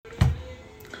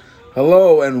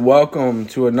Hello and welcome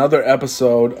to another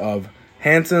episode of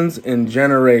Hansons in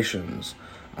Generations.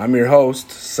 I'm your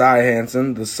host, Cy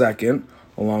Hanson II,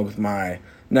 along with my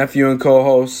nephew and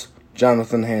co-host,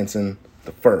 Jonathan Hanson I.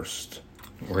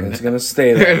 And it's going to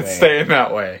stay that way. It's staying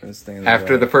that way.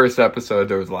 After the first episode,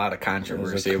 there was a lot of There's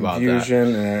controversy a about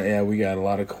confusion, and we got a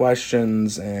lot of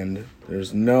questions, and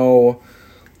there's no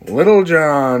Little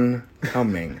John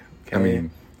coming. Okay? I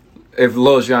mean, if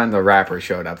Lil Jon the rapper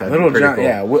showed up, that'd be pretty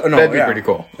cool. That'd be pretty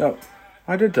cool. No,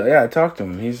 I did. I talked to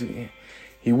him.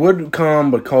 He would come,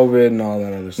 but COVID and all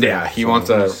that other stuff. Yeah, he wants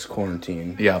a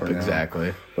quarantine. Yep,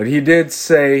 exactly. But he did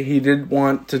say he did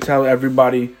want to tell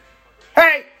everybody,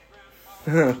 "Hey,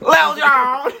 Lil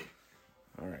Jon!"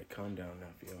 All right, calm down,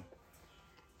 nephew.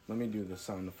 Let me do the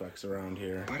sound effects around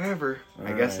here. Whatever.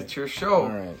 I guess it's your show. All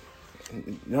right.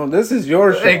 No, this is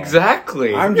your show.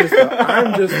 Exactly. I'm just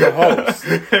the host.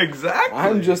 Exactly.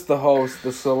 I'm just the host,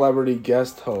 the celebrity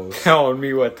guest host. Telling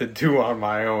me what to do on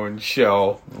my own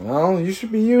show. Well, you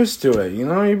should be used to it. You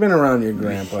know, you've been around your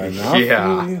grandpa enough.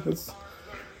 Yeah.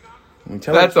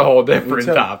 That's a whole different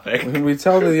topic. We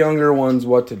tell the younger ones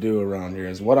what to do around here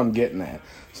is what I'm getting at.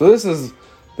 So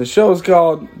the show's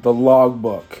called The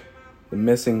Logbook, The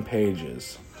Missing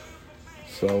Pages.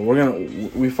 So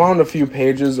we found a few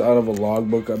pages out of a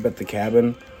logbook up at the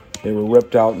cabin. They were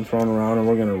ripped out and thrown around, and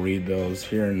we're going to read those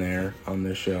here and there on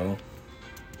this show.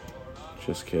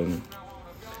 Just kidding.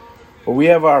 But we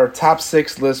have our top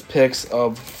 6 list picks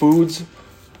of foods,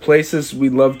 places we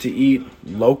love to eat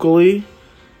locally,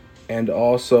 and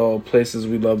also places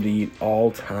we love to eat all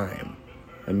time.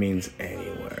 That means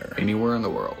anywhere. Anywhere in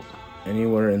the world.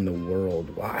 Anywhere in the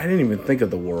world. Wow, I didn't even think of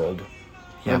the world.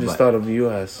 Yeah, I just thought of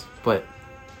U.S. But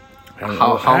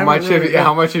how much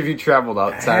have you traveled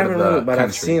outside of the country? But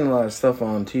I've seen a lot of stuff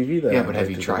on TV that. Yeah, but have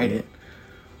you tried it?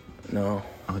 No.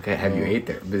 Okay, have you ate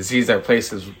there? Because these are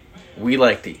places we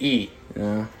like to eat.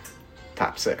 Yeah.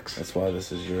 Top 6. That's why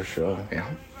this is your show. Yeah.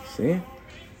 See?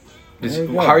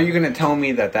 How are you going to tell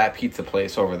me that pizza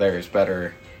place over there is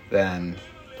better than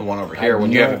the one over here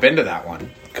when you haven't been to that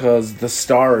one? Because the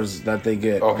stars that they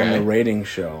get on the rating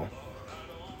show.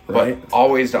 Right? But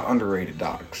always the underrated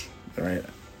dogs. Right.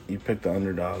 You pick the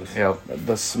underdogs. Yep.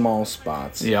 The small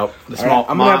spots. Yep. The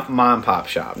small mom and pop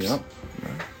shops. Yep.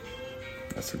 Right.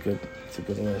 That's a good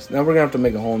list. Now we're going to have to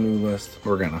make a whole new list.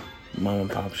 We're going to. Mom and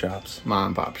pop shops. Mom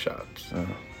and pop shops.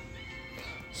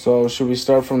 So should we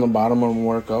start from the bottom and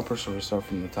work up, or should we start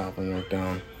from the top and work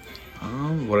down?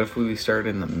 What if we start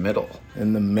in the middle?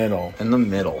 In the middle. In the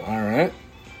middle. All right.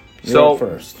 You're up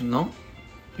first. No.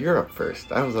 You're up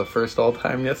first. I was up first all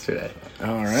time yesterday.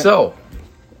 All right. So,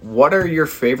 what are your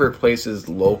favorite places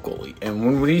locally?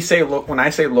 And when I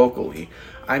say locally,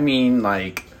 I mean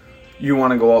like you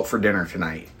want to go out for dinner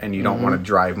tonight and you don't want to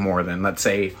drive more than, let's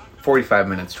say, 45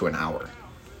 minutes to an hour.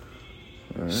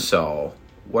 Right. So,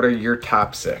 what are your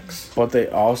top 6? But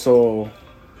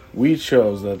we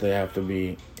chose that they have to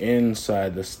be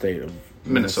inside the state of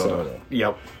Minnesota.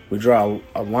 Yep. We draw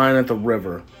a line at the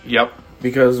river. Yep.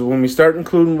 Because when we start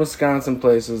including Wisconsin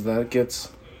places, that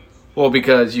gets... Well,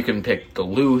 because you can pick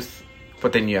Duluth,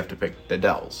 but then you have to pick the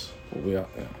Dells. Yeah.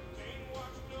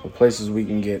 The places we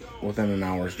can get within an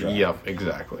hour's drive. Yep,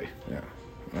 exactly. Yeah.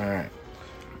 All right.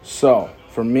 So,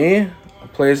 for me, a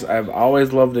place I've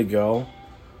always loved to go.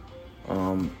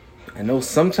 I know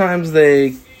sometimes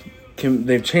they've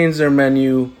changed their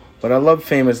menu, but I love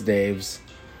Famous Dave's.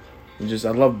 I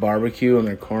love barbecue and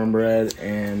their cornbread,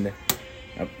 and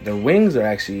their wings are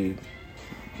actually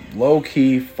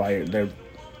low-key fire. They're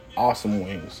awesome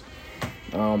wings.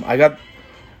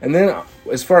 And then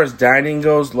as far as dining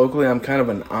goes, locally, I'm kind of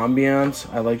an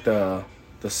ambiance. I like the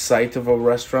sight of a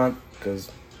restaurant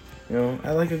because,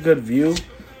 I like a good view.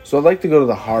 So I like to go to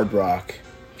the Hard Rock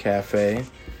Cafe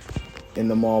in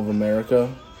the Mall of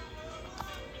America.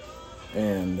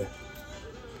 And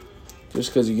just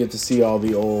because you get to see all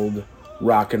the old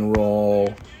rock and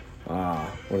roll, what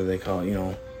do they call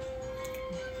it,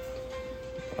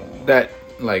 that,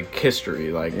 like,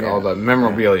 history, all the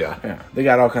memorabilia. Yeah, they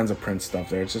got all kinds of Prince stuff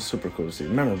there. It's just super cool to see.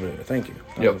 Memorabilia, thank you.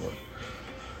 Yep.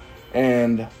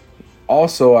 And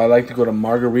also, I like to go to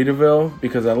Margaritaville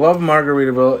because I love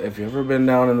Margaritaville. If you've ever been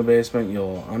down in the basement,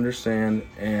 you'll understand.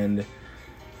 And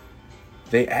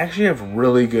they actually have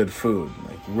really good food,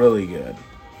 really good.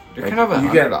 You're kind of an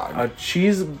underdog. A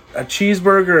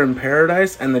cheeseburger in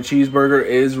paradise, and the cheeseburger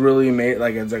is really made,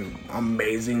 it's an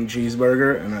amazing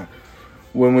cheeseburger. And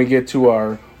when we get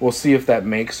to we'll see if that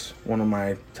makes one of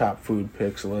my top food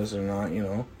picks list or not.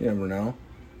 You never know.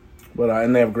 But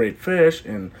and they have great fish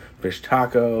and fish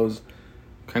tacos.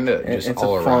 Kind of just it's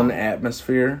all a around. fun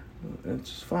atmosphere. It's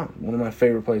just fun. One of my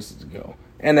favorite places to go.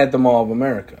 and at the Mall of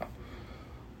America.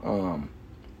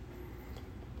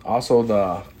 Also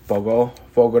the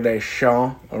Fogo de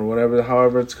Chão, or whatever,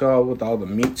 however it's called, with all the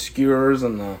meat skewers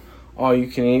and the all you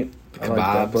can eat. I like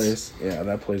that place. Yeah,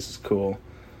 that place is cool.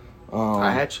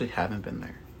 I actually haven't been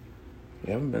there.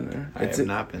 You haven't been there? I have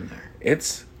not been there.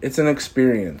 It's an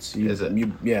experience. Is it? You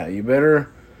better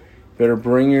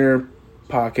bring your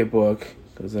pocketbook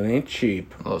because it ain't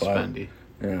cheap. A little spendy.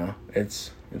 Yeah,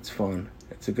 it's fun.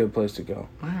 It's a good place to go.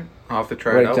 All right. I'll have to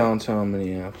try it out. Right downtown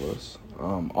Minneapolis.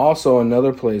 Also,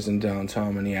 another place in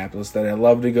downtown Minneapolis that I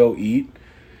love to go eat.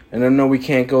 And I know we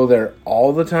can't go there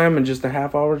all the time in just a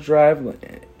half hour's drive,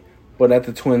 but at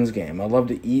the Twins game. I love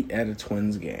to eat at a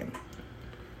Twins game.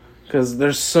 Because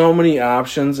there's so many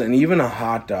options, and even a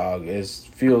hot dog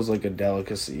feels like a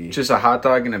delicacy. Just a hot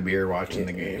dog and a beer watching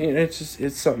the game.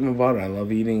 It's something about it. I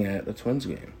love eating at a Twins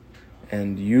game.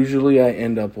 And usually I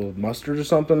end up with mustard or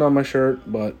something on my shirt,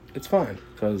 but it's fine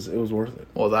because it was worth it.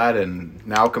 Well, that and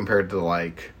now compared to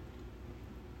I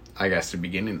guess the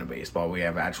beginning of baseball, we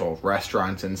have actual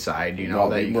restaurants inside, that you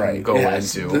can go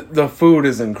into. The food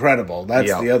is incredible.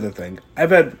 That's the other thing.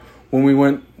 I've had, when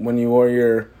you wore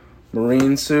your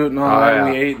Marine suit and all that,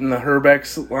 we ate in the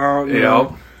Herbex lounge,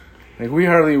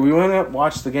 we went up,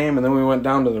 watched the game, and then we went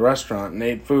down to the restaurant and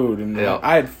ate food. And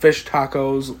I had fish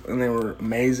tacos, and they were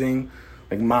amazing.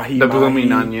 Like mahi. The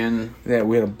blooming onion. Yeah,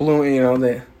 we had a blooming,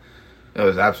 It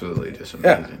was absolutely just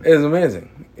amazing. Yeah, it was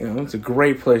amazing. It's a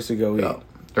great place to go eat.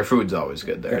 Their food's always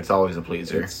good there. It's always a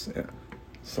pleaser.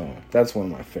 So, that's one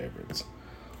of my favorites.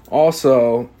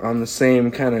 Also, on the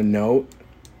same kind of note,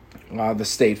 the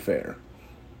State Fair.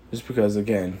 Just because,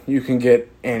 again, you can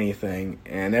get anything,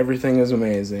 and everything is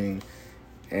amazing.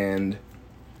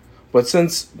 But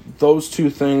since those two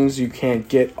things you can't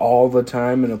get all the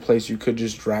time in a place you could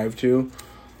just drive to,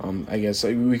 I guess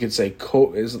we could say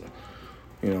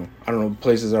I don't know if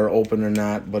places are open or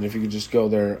not, but if you could just go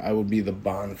there, I would be the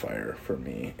Bonfire for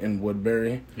me in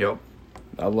Woodbury. Yep.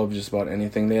 I love just about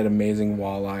anything. They had amazing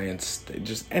walleye and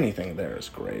just anything there is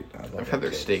great. I've had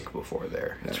their steak before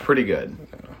there. It's pretty good.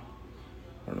 Yeah.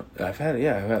 I don't know. I've had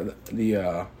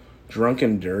the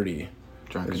Drunken Dirty.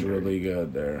 Is really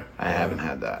good there. I haven't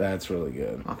had that. That's really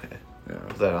good. Okay. Yeah.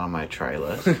 Put that on my try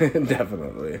list.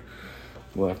 Definitely.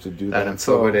 We'll have to do that. And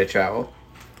Fogo de Chão.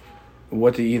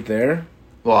 What to eat there?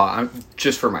 Well, I'm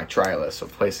just for my try list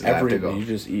of places I have to go. You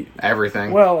just eat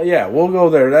everything. Well, yeah, we'll go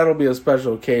there. That'll be a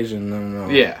special occasion. No.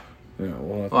 Yeah.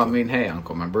 I mean, hey,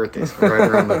 Uncle, my birthday's right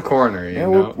around the corner. You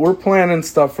know, we're planning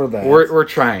stuff for that. We're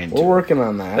trying. We're working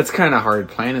on that. It's kind of hard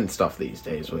planning stuff these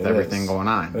days with everything going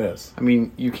on. It is. I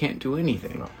mean, you can't do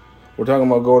anything. No. We're talking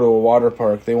about go to a water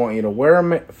park. They want you to wear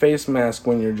a face mask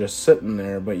when you're just sitting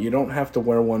there, but you don't have to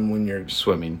wear one when you're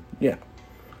swimming. Yeah.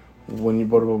 When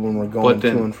we're going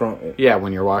to and from. Yeah,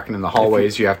 when you're walking in the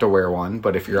hallways, you have to wear one,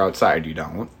 but if you're outside, you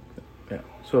don't. Yeah.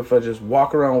 So if I just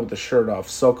walk around with the shirt off,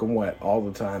 soaking wet all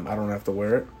the time, I don't have to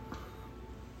wear it?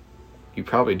 You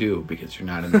probably do, because you're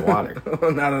not in the water.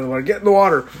 Not in the water. Get in the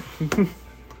water. I'm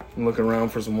looking around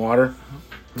for some water.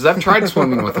 Because I've tried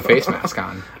swimming with a face mask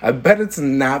on. I bet it's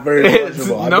not very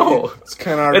pleasurable. No. It's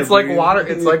kind of hard It's like water.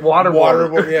 It's like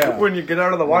water. Yeah. When you get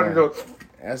out of the water, you go...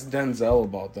 Ask Denzel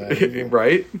about that.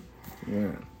 Right?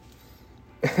 Yeah.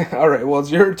 All right, well,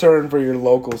 it's your turn for your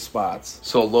local spots.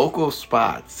 So local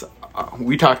spots,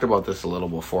 we talked about this a little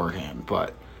beforehand,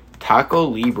 but Taco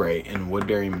Libre in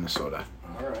Woodbury, Minnesota.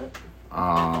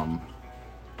 All right.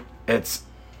 It's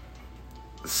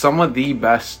some of the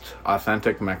best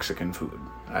authentic Mexican food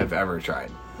I've ever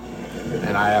tried,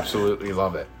 and I absolutely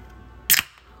love it.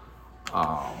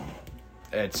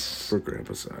 It's for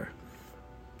Grandpa Sai.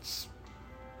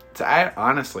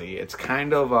 Honestly, it's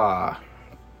kind of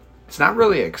it's not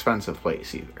really an expensive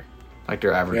place either. Like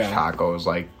their average taco is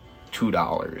like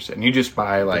 $2, and you just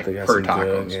buy like per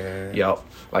tacos. Yep.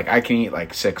 Like I can eat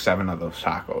like 6-7 of those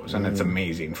tacos, and it's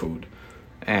amazing food.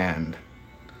 And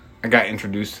I got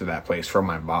introduced to that place from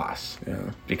my boss.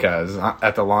 Yeah. Because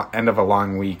at the end of a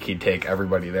long week, he'd take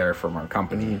everybody there from our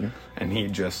company, and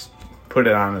he'd just put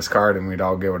it on his card, and we'd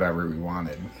all get whatever we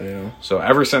wanted. Yeah. So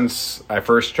ever since I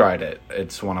first tried it,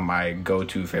 it's one of my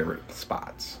go-to favorite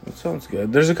spots. That sounds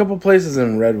good. There's a couple places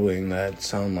in Red Wing that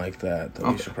sound like that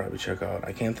you should probably check out.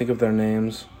 I can't think of their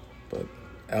names, but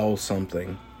L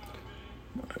something.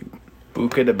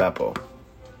 Buca de Beppo.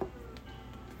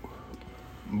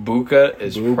 Buca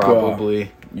is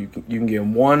probably... You can get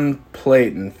one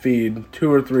plate and feed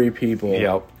 2 or 3 people.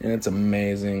 Yep. And it's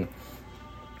amazing.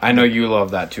 I know you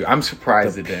love that too. I'm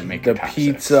surprised it didn't make the top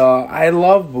pizza. 6. I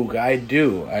love Buca. I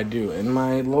do. In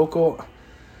my local,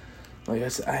 like I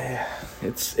said,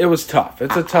 it was tough.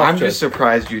 It's a tough. I'm trip. just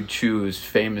surprised you'd choose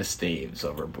Famous Dave's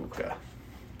over Buka.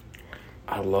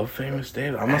 I love Famous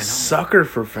Dave. I'm a sucker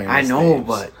for Famous I know, Dave's.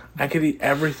 but I could eat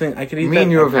everything. I could eat me that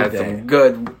and you have every had day. some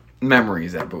good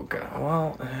memories at Buka.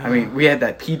 Well, I mean, we had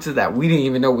that pizza that we didn't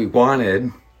even know we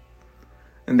wanted,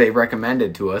 and they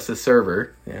recommended to us, a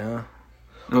server. yeah.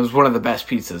 It was one of the best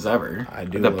pizzas ever. I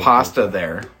do The love pasta pizza.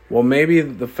 there. Well, maybe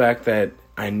the fact that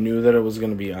I knew that it was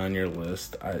going to be on your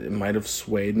list, it might have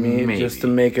swayed me Maybe. just to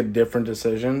make a different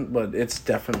decision. But it's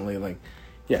definitely like,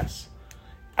 yes,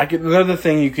 I could. Another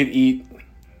thing you could eat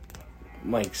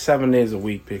like 7 days a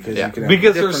week because you can have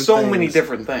because different there's so many things,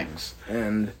 different things.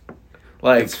 and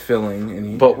Like, it's filling.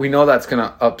 And but we know that's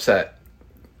gonna upset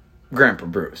Grandpa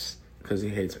Bruce. because he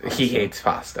hates pasta. He hates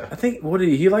pasta. I think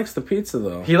he likes the pizza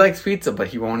though. He likes pizza, but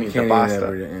he won't eat Can't the eat pasta.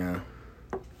 every day, yeah.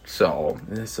 So,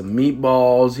 There's some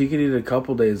meatballs. He could eat a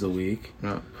couple days a week.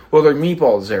 no. Well, their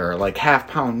meatballs there are like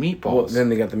half-pound meatballs. Well, then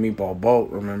they got the meatball boat.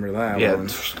 Remember that? yeah, one.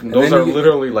 And those then are you get-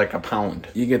 literally like a pound.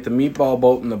 You get the meatball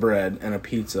boat and the bread and a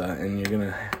pizza, and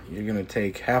you're gonna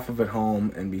take half of it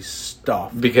home and be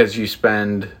stuffed. Because you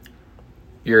spend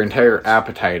your entire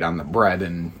appetite on the bread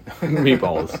and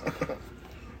meatballs.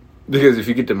 Because if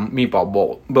you get the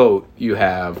meatball boat, you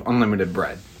have unlimited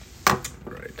bread.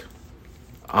 Right.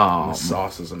 Um, The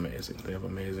sauce is amazing. They have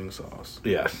amazing sauce,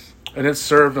 yes. and it's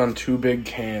served on 2 big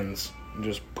cans, and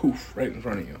just poof right in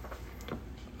front of you.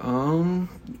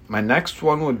 My next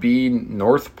one would be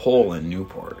North Pole in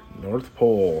Newport. North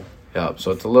Pole, Yep.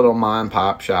 So it's a little mom and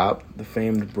pop shop. the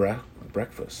famed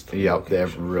breakfast. Yep. They have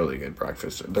location. really good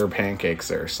breakfast. Their pancakes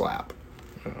there slap.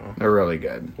 Oh. They're really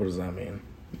good. What does that mean?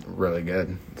 Really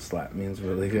good. Slap means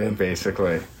really good.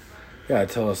 Basically. Yeah,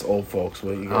 tell us old folks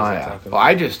what you guys Oh are yeah. talking Well, about.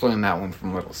 I just learned that one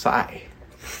from Little Cy.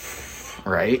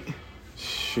 Right?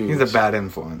 Shoot. He's a bad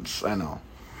influence. I know.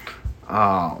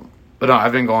 But no,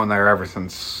 I've been going there ever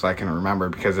since I can remember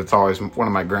because it's always one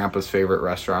of my grandpa's favorite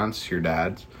restaurants, your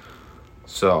dad's.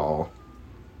 So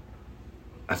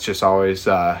that's just always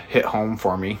hit home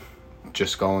for me,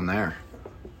 just going there.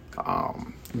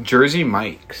 Jersey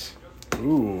Mike's.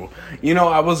 Ooh,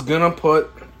 I was gonna put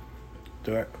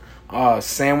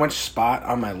sandwich spot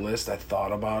on my list. I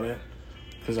thought about it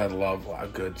because I love a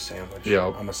good sandwich.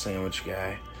 Yep. I'm a sandwich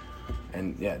guy,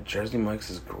 and yeah, Jersey Mike's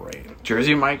is great.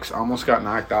 Jersey Mike's almost got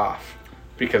knocked off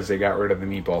because they got rid of the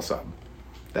meatball sub.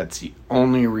 That's the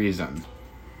only reason.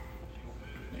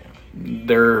 Yeah.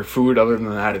 Their food, other than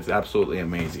that, is absolutely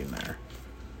amazing there.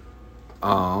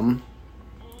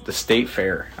 The State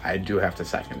Fair, I do have to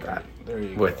second that There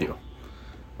you with go. you.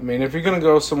 I mean, if you're gonna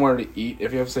go somewhere to eat,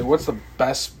 if you have to say what's the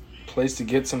best place to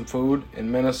get some food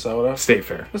in Minnesota, State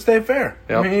Fair. the State Fair.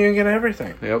 Yep. I mean, you can get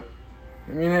everything. Yep.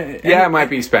 I mean, Yeah, it might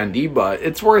be spendy, but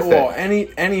it's worth Well, it.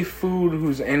 any food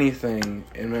who's anything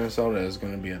in Minnesota is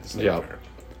gonna be at the State Yep. Fair.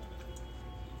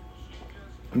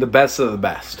 The best of the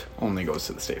best only goes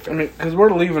to the State I Fair. mean, because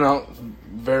we're leaving out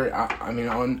I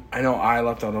know I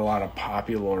left out a lot of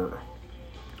popular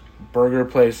burger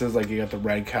places. Like you got the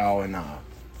Red Cow and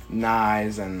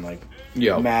Nye's and like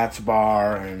Yep. Matt's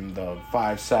Bar and the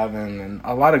 5-7 and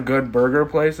a lot of good burger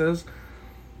places.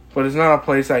 But it's not a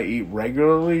place I eat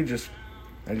regularly.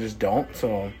 I just don't.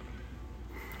 So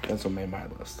that's what made my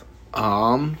list.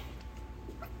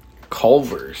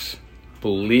 Culver's,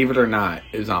 believe it or not,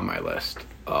 is on my list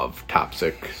of top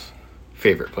 6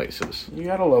 favorite places. You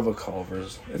gotta love a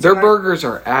Culver's. Their burgers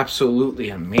are absolutely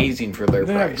amazing for their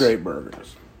They price. have great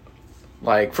burgers.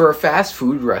 Like, for a fast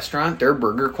food restaurant, their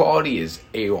burger quality is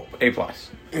A+.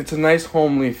 It's a nice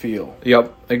homely feel.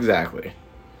 Yep, exactly.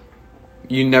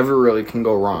 You never really can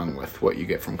go wrong with what you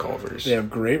get from Culver's. They have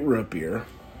great root beer.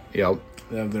 Yep.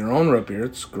 They have their own root beer.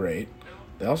 It's great.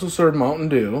 They also serve Mountain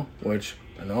Dew, which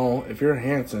I know if you're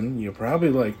Hanson, you probably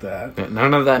like that.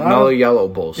 None of that mellow yellow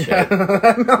bullshit.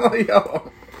 Mellow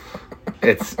Yellow.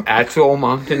 It's actual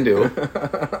Mountain Dew.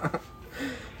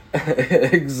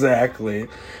 Exactly.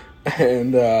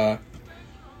 And yeah,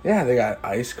 they got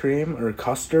ice cream or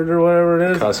custard or whatever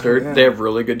it is. Custard. Yeah. They have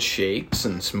really good shakes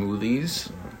and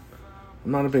smoothies.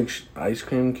 I'm not a big ice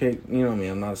cream cake. You know me.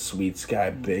 I'm not a sweets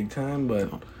guy big time, but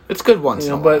It's good once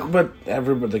in a while. but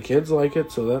everybody, the kids like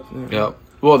it, so that. Yep.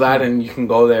 Well, that and you can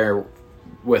go there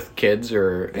with kids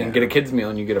and get a kids meal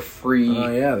and you get a free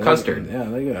custard,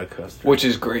 They got a custard, which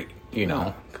is great. You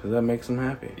know. because that makes them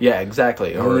happy. Yeah,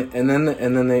 exactly. Or And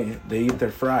then they eat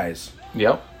their fries.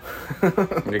 yep.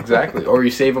 Exactly. Or you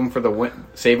save them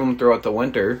save them throughout the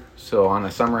winter. So on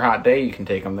a summer hot day, you can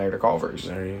take them there to Culver's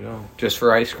There you go. just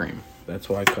for ice cream. That's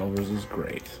why Culver's is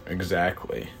great.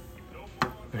 Exactly.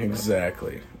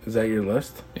 Exactly. Is that your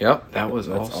list? Yep. That was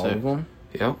That's all of them.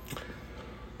 Yep.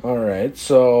 All right,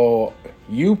 so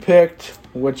you picked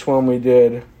which one we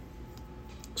did.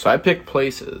 So I picked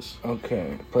places.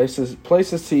 Okay, places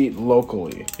to eat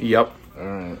locally. Yep. All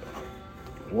right.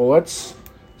 Well,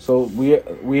 so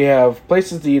we have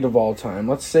places to eat of all time.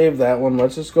 Let's save that one.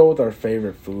 Let's just go with our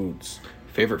favorite foods.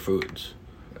 Favorite foods.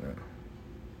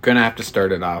 Gonna have to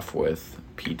start it off with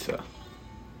pizza.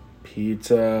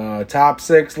 Pizza. Top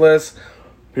 6 list.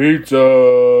 Pizza.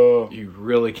 You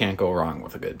really can't go wrong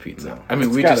with a good pizza. No, I mean,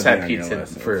 it's we gotta just be had on your pizza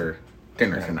list. for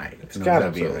dinner tonight. It's It was gotta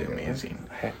absolutely be amazing.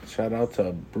 Heck, shout out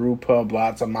to Brew Pub.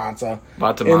 Lots of matzah.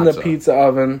 Lots of in the matzah. pizza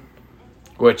oven.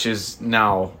 Which is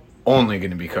now only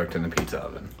going to be cooked in the pizza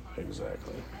oven.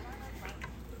 Exactly.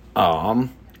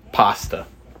 Pasta.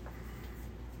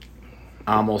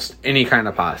 Almost any kind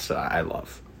of pasta I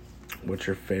love. What's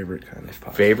your favorite kind of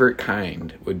pasta? Favorite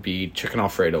kind would be chicken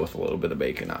Alfredo with a little bit of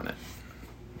bacon on it.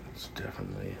 It's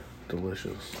definitely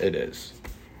delicious. It is.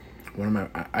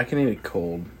 I can eat it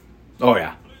cold. Oh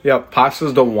yeah. Yep.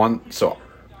 Pasta's the one. So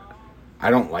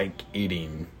I don't like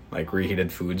eating like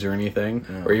reheated foods or anything,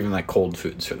 or even like cold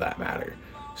foods for that matter.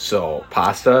 So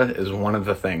pasta is one of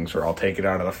the things where I'll take it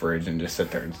out of the fridge and just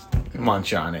sit there and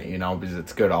munch on it, because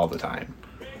it's good all the time.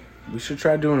 We should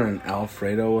try doing an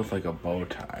Alfredo with like a bow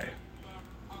tie.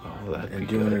 Oh, that'd be And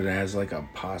doing good. it as like a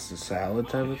pasta salad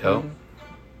type of Yep.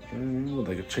 thing. With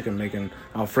like a chicken making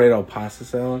Alfredo pasta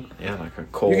salad. Yeah, like a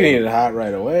cold. You can eat it hot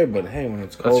right away, but hey, when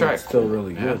it's cold, right, it's still cold,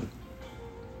 really yeah. good.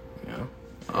 Yeah.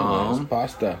 Um,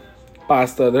 Pasta.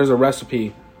 There's a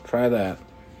recipe. Try that.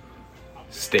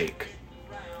 Steak.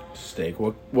 Steak.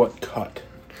 What cut?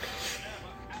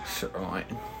 Sirloin.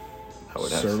 I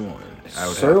would have. Sirloin. I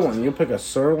would Sirloin. You pick a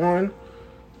sirloin.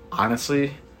 Honestly,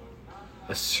 a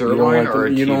You sirloin or a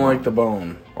T-bone. you don't like the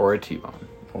bone Or a T-bone.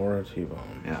 or a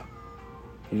T-bone. Yeah.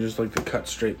 You just like to cut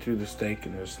straight through the steak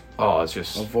and just Oh, it's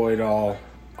just... avoid all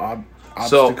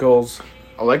obstacles.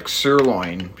 I like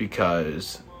sirloin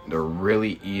because they're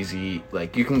really easy.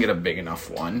 Like, you can get a big enough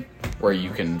one where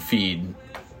you can feed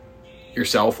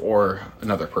yourself or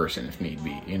another person if need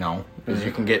be, Because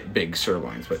you can get big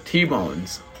sirloins. But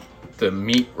T-bones, the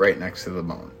meat right next to the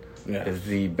bone, Yeah. is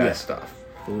the best stuff.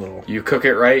 A little. You cook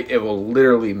it right, it will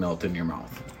literally melt in your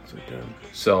mouth. So good.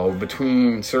 So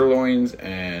between sirloins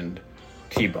and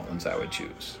T-bones, I would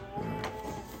choose.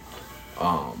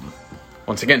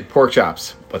 Once again, pork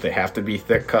chops, but they have to be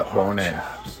thick cut bone in.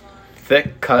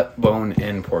 Thick cut bone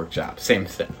in pork chops. Same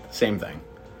thing.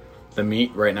 The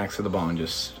meat right next to the bone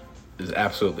just is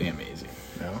absolutely amazing.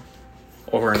 Yeah.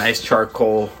 Over a nice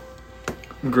charcoal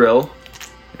grill,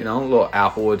 a little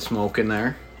applewood smoke in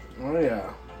there. Oh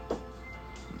yeah.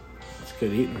 It's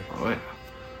good eating. Oh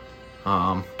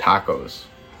yeah. Tacos.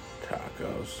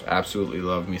 Tacos. Absolutely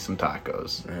love me some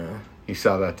tacos. Yeah. You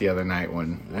saw that the other night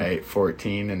when I ate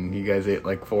 14 and you guys ate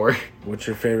like 4. What's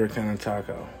your favorite kind of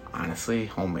taco? Honestly,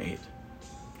 homemade.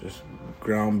 Just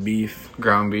ground beef.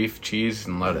 Ground beef, cheese,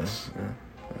 and lettuce. Yeah.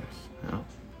 Nice. Yeah.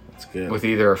 That's good. With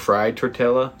either a fried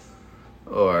tortilla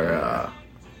or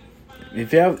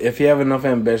If you have enough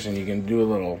ambition, you can do a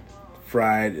little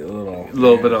fried, a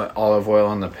little bit of olive oil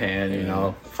on the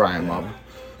pan, fry them up.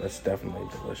 That's definitely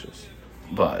delicious.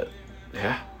 But,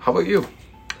 yeah. How about you?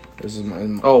 This is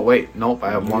my Oh, wait. Nope,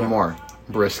 I have one Yeah. more.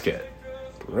 Brisket.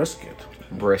 brisket.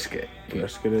 Brisket.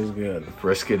 Brisket is good.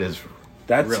 Brisket is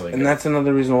That's really and good. that's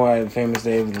another reason why Famous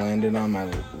Dave landed on my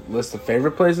list of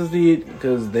favorite places to eat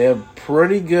because they have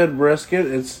pretty good brisket.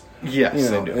 It's Yes,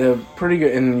 they do. they're pretty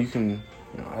good, and you can.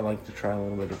 I like to try a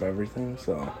little bit of everything.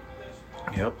 So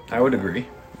Yep, I would agree.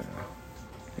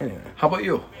 anyway, How about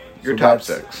you? Your So top that's-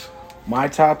 6. my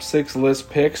top 6 list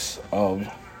picks of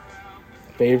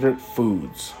favorite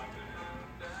foods.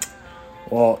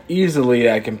 Well, easily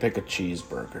I can pick a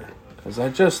cheeseburger because I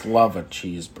just love a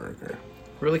cheeseburger.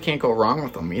 Really can't go wrong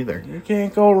with them either. You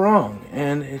can't go wrong,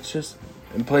 and it's just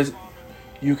in place.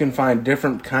 You can find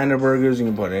different kind of burgers. You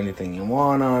can put anything you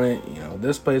want on it.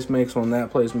 This place makes one,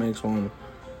 that place makes one,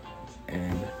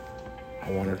 and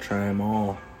I want to try them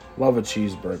all. Love a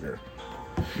cheeseburger.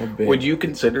 I'm a big- Would you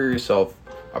consider yourself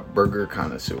a burger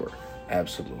connoisseur?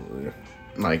 Absolutely.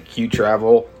 Like, you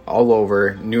travel all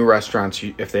over, new restaurants,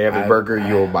 if they have a burger,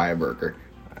 you will buy a burger.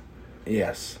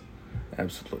 Yes,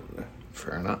 absolutely.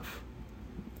 Fair enough.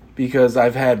 Because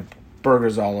I've had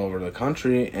burgers all over the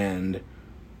country, and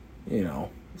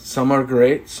some are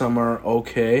great, some are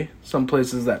okay. Some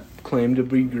places that claim to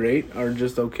be great are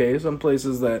just okay. Some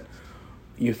places that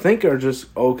you think are just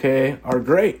okay are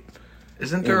great.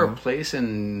 Isn't there a place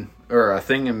or a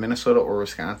thing in Minnesota or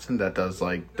Wisconsin that does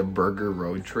like the burger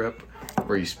road trip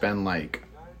where you spend like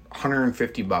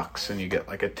 $150 and you get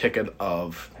like a ticket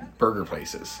of burger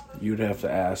places. You'd have to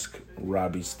ask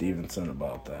Robbie Stevenson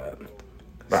about that.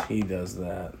 'Cause Right. he does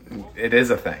that. It is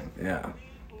a thing. Yeah.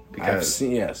 Because I've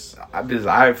seen, yes. because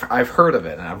I've heard of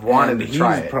it and I've wanted And to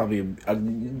try he's it. probably a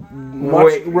much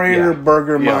Way- greater yeah.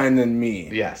 burger Yeah. mind than me.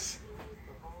 Yes.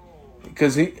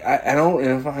 Because I don't,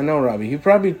 and if I know Robbie, he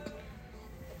probably,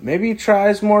 maybe he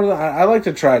tries more than, I like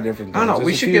to try different I things. don't know.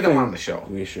 We There's a should few get him things- on the show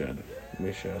We should.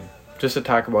 just to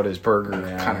talk about his burger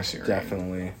Yeah, connoisseur.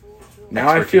 definitely. Now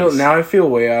I feel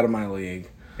way out of my league.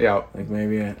 Yeah. Like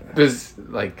maybe There's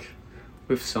like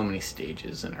we have so many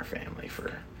stages in our family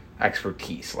for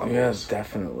expertise levels. yes,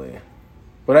 definitely.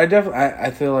 But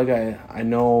I feel like I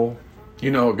know.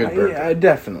 You know a good burger. I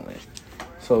definitely.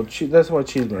 So that's why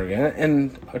cheeseburger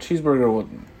and a cheeseburger with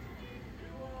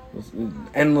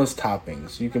endless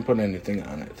toppings. You can put anything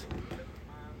on it,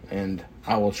 and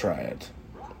I will try it.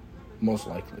 Most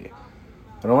likely.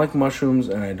 I don't like mushrooms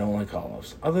and I don't like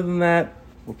olives. Other than that,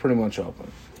 we're pretty much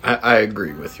open. I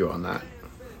agree with you on that.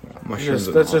 Mushrooms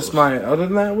and That's just olives. my. Other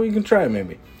than that, we can try it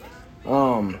maybe.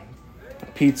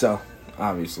 Pizza,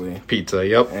 obviously, Pizza.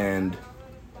 Yep. and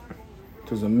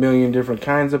there's a million different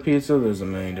kinds of pizza. There's a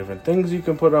million different things you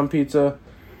can put on pizza.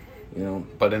 You know,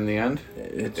 But in the end,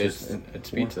 it's it's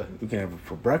pizza. You can have it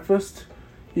for breakfast.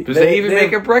 Does they even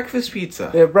make a breakfast pizza?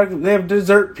 They have breakfast. They have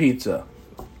dessert pizza.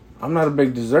 I'm not a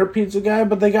big dessert pizza guy,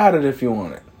 but they got it if you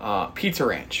want it. Pizza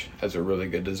Ranch has a really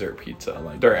good dessert pizza.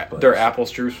 like their that place. their apple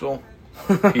streusel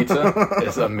pizza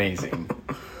is amazing.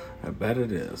 I bet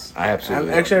it is. I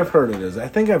absolutely Actually, love I've heard it is. I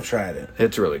think I've tried it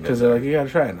It's really good. because they're like, you gotta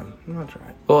try it. I'm not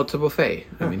trying. Well, it's a buffet.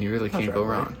 I mean, you really I'll can't try go it,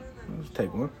 wrong. I'll just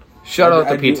take one. Shout out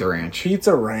I to do- Pizza Ranch.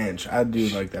 Pizza Ranch. I do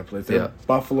like that place. Their Yeah.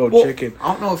 buffalo Well, chicken. I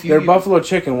don't know if you Their even- buffalo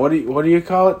chicken. What do you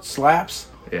call it? Slaps.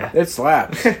 Yeah. It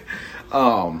slaps.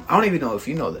 I don't even know if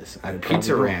you know this. At probably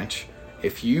Pizza don't. Ranch,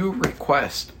 if you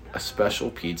request a special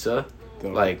pizza,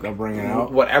 They'll like bring it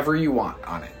out? whatever you want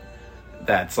on it,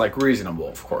 that's like reasonable,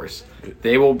 of course.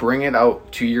 They will bring it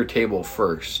out to your table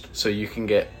first, so you can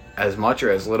get as much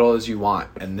or as little as you want,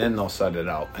 and then they'll set it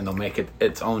out and they'll make it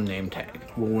its own name tag.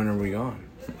 Well, when are we going?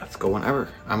 Let's go whenever.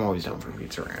 I'm always down for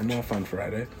Pizza I'm Ranch. off on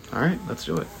Friday. All right, let's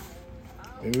do it.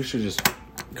 Maybe we should just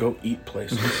go eat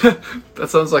places. That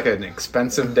sounds like an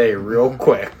expensive day, real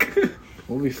quick.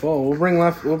 We'll be full. We'll bring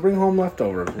home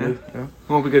leftovers. Yeah.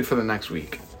 Won't be good for the next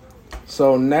week.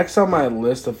 So next on my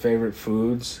list of favorite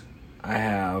foods, I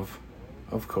have,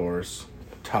 of course,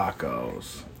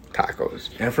 tacos. Tacos.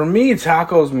 And for me,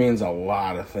 tacos means a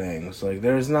lot of things. Like,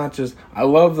 there's not just... I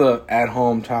love the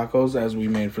at-home tacos as we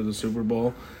made for the Super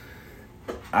Bowl.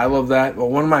 I love that. But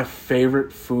one of my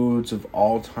favorite foods of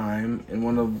all time,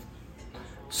 and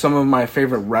some of my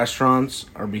favorite restaurants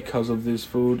are because of this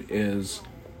food, is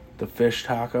the fish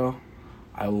taco.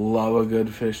 I love a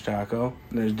good fish taco.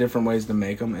 There's different ways to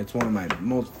make them. It's one of my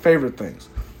most favorite things.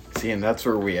 See, and that's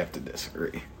where we have to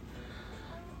disagree.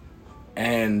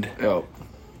 And Oh.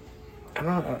 I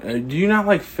don't know. Do you not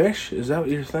like fish? Is that what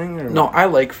you're saying? Or No, I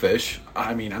like fish.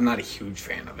 I mean, I'm not a huge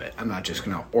fan of it. I'm not just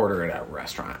going to order it at a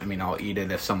restaurant. I mean, I'll eat it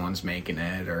if someone's making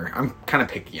it, or I'm kind of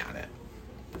picky on it,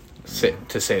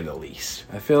 to say the least.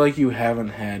 I feel like you haven't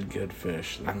had good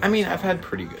fish. I mean, I've had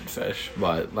pretty good fish,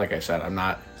 but like I said, I'm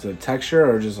not Is it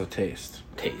texture or just a taste?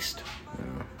 taste.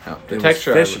 Yeah. No, It the was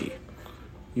texture, fishy.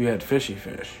 You had fishy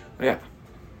fish. Yeah,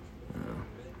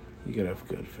 You could have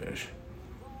good fish.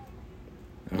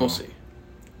 we'll see.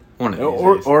 One of these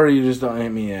Or days. or you just don't. I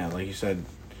mean, yeah, like you said,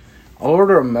 I'll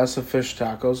order a mess of fish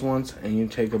tacos once, and you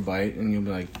take a bite, and you'll be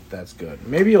like, "That's good."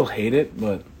 Maybe you'll hate it,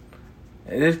 but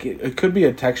it could be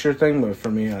a texture thing. But for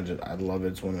me, I love it.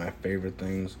 It's one of my favorite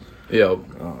things. Yep.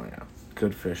 Oh yeah,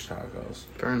 good fish tacos.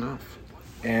 Fair enough.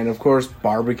 And of course,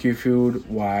 barbecue food.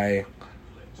 Why?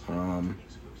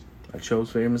 I chose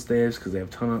Famous Dave's because they have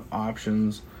a ton of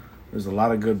options. There's a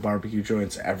lot of good barbecue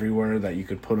joints everywhere that you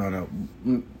could put on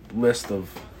a list of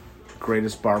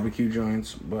greatest barbecue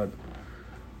joints. But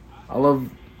I love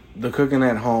the cooking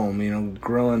at home. You know,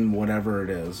 grilling whatever it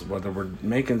is, whether we're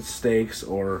making steaks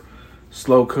or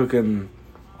slow cooking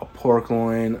a pork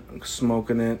loin,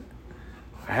 smoking it.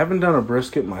 I haven't done a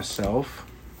brisket myself.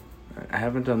 I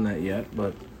haven't done that yet,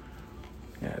 but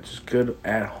yeah, just good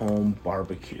at-home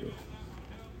barbecue.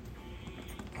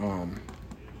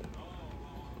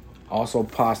 Also,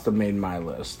 pasta made my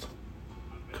list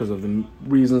because of the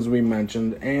reasons we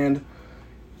mentioned, and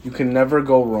you can never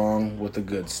go wrong with a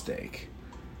good steak.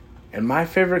 And my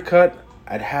favorite cut,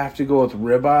 I'd have to go with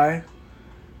ribeye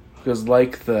because,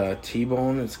 like the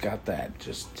T-bone, it's got that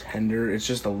just tender. It's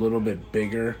just a little bit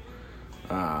bigger,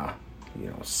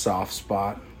 soft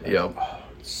spot. Yep.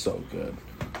 It's so good.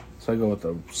 So I go with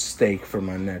the steak for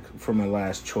my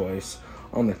last choice.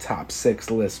 on the top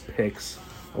 6 list picks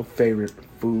of favorite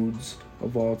foods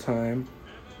of all time,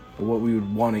 or what we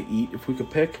would want to eat if we could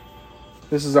pick.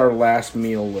 This is our last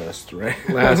meal list, right?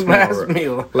 Last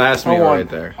meal right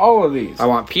there. All of these. I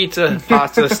want pizza,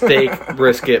 pasta, steak,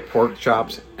 brisket, pork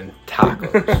chops, and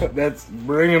tacos.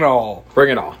 Bring it all.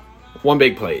 Bring it all. One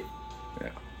big plate. Yeah.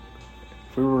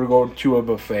 If we were to go to a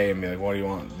buffet and be like, what do you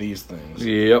want? These things.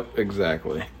 Yep,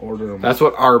 exactly. Order them. That's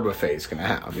what our buffet's going to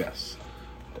have. Yes.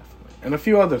 Definitely. And a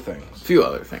few other things. A few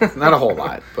other things. Not a whole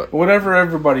lot, but whatever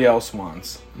everybody else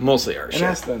wants. Mostly our shit. And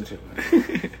that's them too.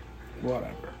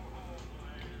 Whatever.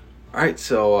 All right,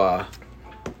 so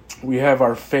we have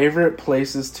our favorite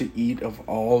places to eat of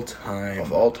all time.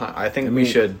 Of all time. I think we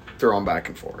should throw them back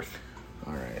and forth.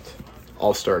 All right.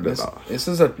 I'll start it off. This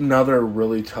is another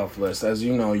really tough list. As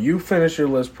you know, you finished your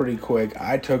list pretty quick.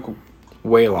 I took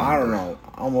way longer. I don't know,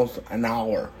 almost an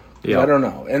hour. Yeah. I don't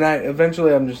know. And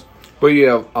I'm just... But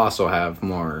you also have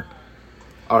more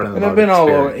out in the And I've been all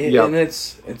over. Yep. And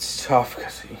it's tough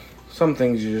because some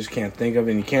things you just can't think of,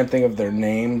 and you can't think of their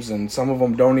names, and some of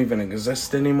them don't even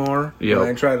exist anymore. Yep. When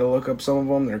I try to look up some of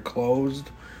them, they're closed,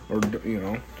 or,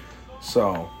 So,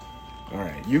 all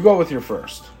right. You go with your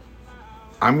first.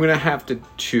 I'm going to have to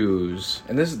choose.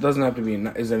 And this doesn't have to be...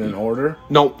 Is it in order?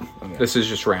 Nope. Okay. This is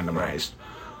just randomized.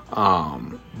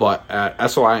 But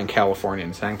at SOI in California,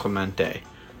 in San Clemente,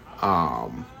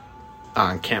 on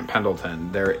Camp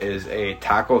Pendleton, there is a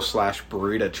taco /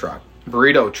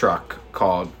 burrito truck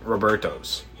called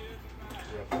Roberto's.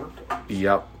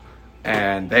 Yep.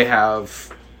 And they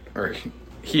have, or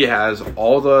he has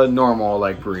all the normal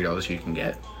like burritos you can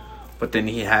get, but then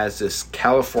he has this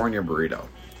California burrito,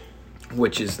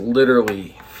 which is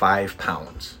literally 5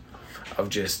 pounds of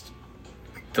just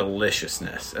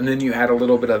deliciousness. And then you add a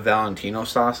little bit of Valentino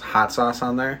sauce, hot sauce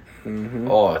on there. Mm-hmm.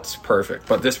 Oh, it's perfect.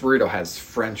 But this burrito has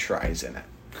French fries in it.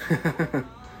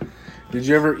 Did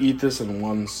you ever eat this in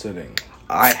one sitting?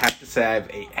 I have to say I've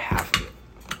ate half of it.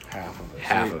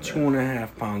 Half of it.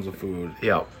 2.5 pounds of food.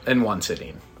 Yep, in one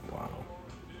sitting. Wow.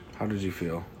 How did you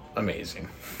feel? Amazing.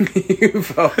 You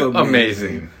felt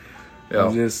amazing. Yep.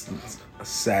 I'm just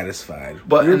satisfied.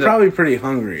 But you're probably pretty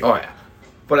hungry. Oh, yeah.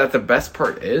 But the best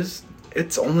part is,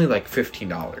 it's only like $15.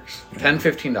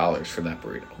 $10-15 for that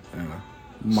burrito. Yeah.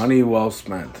 Money well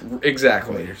spent.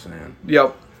 Exactly. What you're saying.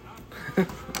 Yep.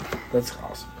 That's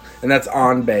awesome. And that's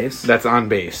on base? That's on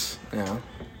base. Yeah.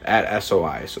 At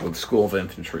SOI, so the School of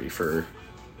Infantry for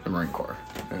the Marine Corps.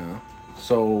 Yeah.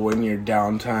 So when you're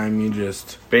downtime, you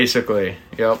just... Basically,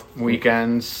 yep.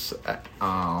 Weekends,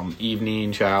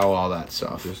 evening, chow, all that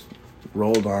stuff. Just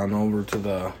rolled on over to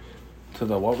the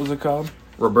what was it called?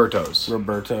 Roberto's.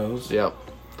 Yep.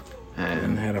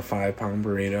 And had a 5-pound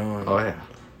burrito. And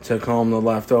took home the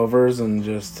leftovers and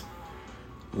just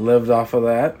lived off of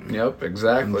that. Yep,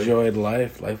 exactly. Enjoyed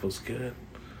life. Life was good.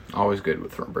 Always good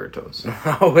with Roberto's.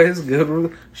 Always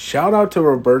good. Shout out to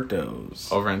Roberto's.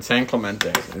 Over in San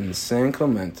Clemente.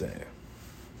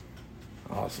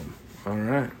 Awesome. All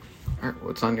right.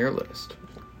 What's on your list?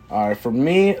 All right, for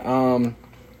me, I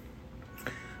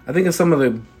think of some of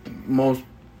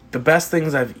the best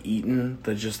things I've eaten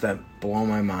that blow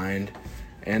my mind.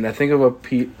 And I think of a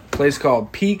place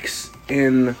called Peaks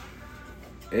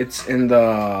it's in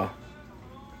the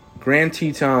Grand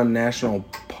Teton National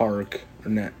Park.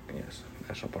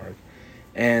 National Park.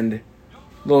 And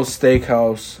little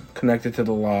steakhouse connected to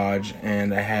the lodge.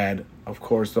 And I had, of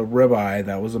course, the ribeye.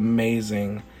 That was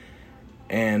amazing.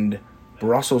 And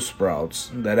Brussels sprouts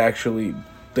that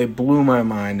they blew my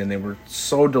mind. And they were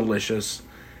so delicious.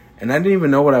 And I didn't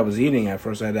even know what I was eating at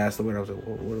first. I had asked the waiter. I was like,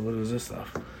 what is this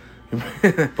stuff?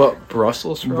 But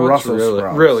Brussels sprouts?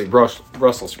 Really,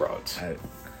 Brussels sprouts.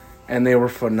 And they were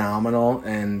phenomenal.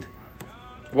 And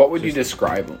what would you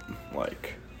describe them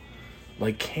like?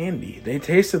 Like candy. They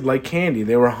tasted like candy.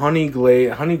 They were honey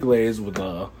glazed with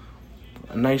a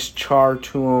nice char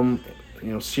to them,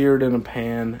 seared in a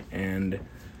pan, and it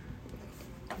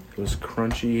was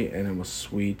crunchy and it was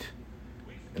sweet,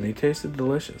 and they tasted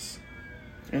delicious.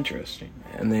 Interesting.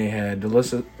 And they had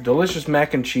delicious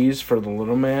mac and cheese for the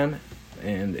little man,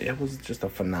 and it was just a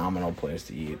phenomenal place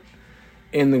to eat.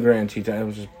 In the Grand Teton, it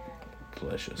was just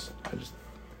delicious.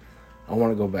 I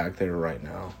want to go back there right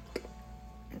now.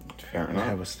 Fair enough.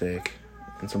 Have a steak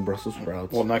and some Brussels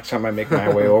sprouts. Well, next time I make my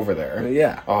way over there,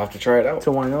 yeah, I'll have to try it out.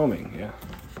 To Wyoming, yeah.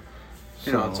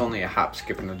 It's only a hop,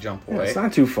 skip, and a jump away. It's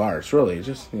not too far. It's really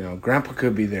just, Grandpa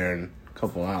could be there in a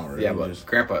couple hours. Yeah, but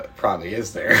Grandpa probably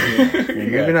is there.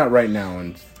 Maybe not right now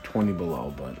in 20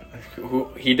 below, but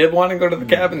He did want to go to the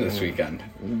cabin this weekend.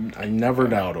 I never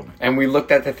doubt him. And we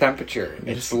looked at the temperature.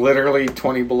 It's literally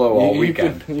 20 below all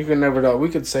weekend. You could never doubt. We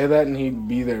could say that and he'd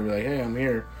be there, be like, hey, I'm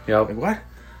here. Yep. Like, what?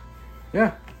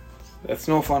 Yeah. That's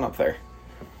no fun up there.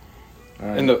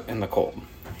 Right. In the cold.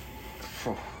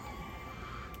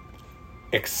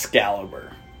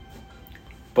 Excalibur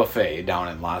buffet down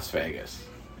in Las Vegas.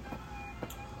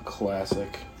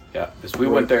 Classic. Yeah, because we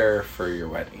went there for your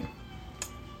wedding.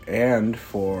 And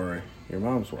for your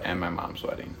mom's wedding. And my mom's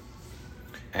wedding.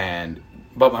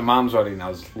 But my mom's wedding, I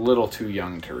was a little too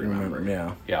young to remember.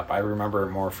 Yeah. Yep, I remember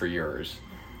it more for yours.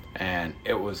 And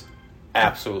it was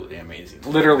absolutely amazing.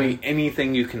 Literally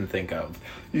anything you can think of.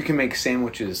 You can make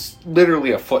sandwiches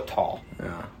literally a foot tall.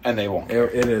 Yeah. And they won't.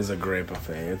 It is a great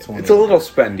buffet. It's a little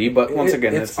spendy, but once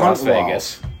again, it's Las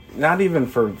Vegas. Not even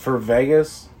for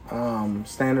Vegas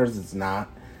standards, it's not.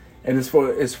 And it's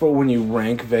for when you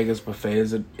rank Vegas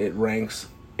buffets, it ranks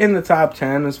in the top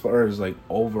 10 as far as like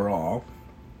overall.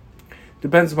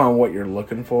 Depends upon what you're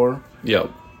looking for.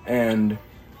 Yep. And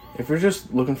if you're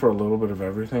just looking for a little bit of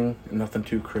everything and nothing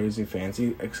too crazy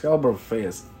fancy, Excalibur buffet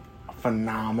is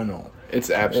phenomenal. It's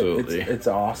absolutely. It's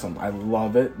awesome. I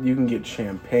love it. You can get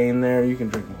champagne there. You can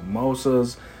drink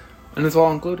mimosas. And it's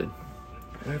all included.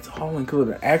 And it's all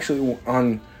included. Actually,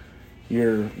 on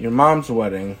your mom's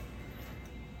wedding,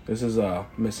 this is a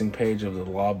missing page of the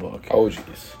law book. Oh,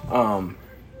 jeez.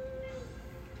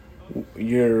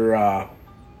 Your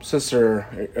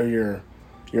sister, or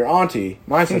your auntie,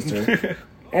 my sister,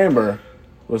 Amber,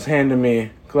 was handing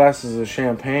me glasses of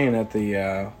champagne at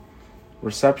the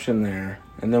reception there.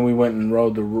 And then we went and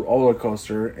rode the roller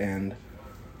coaster, and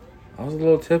I was a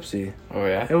little tipsy. Oh,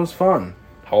 yeah? It was fun.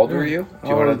 How old were you? Do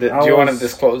you want to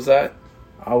disclose that?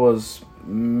 I was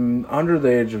under the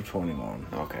age of 21.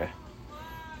 Okay.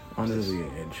 Under the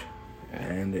age. Yeah.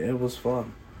 And it was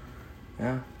fun.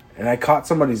 Yeah. And I caught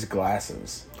somebody's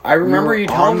glasses. I remember you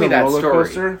telling me that story.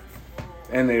 Coaster,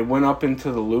 and they went up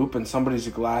into the loop, and somebody's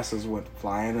glasses went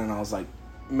flying, and I was like,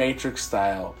 Matrix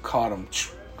style, caught them.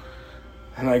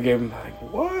 And I gave him like,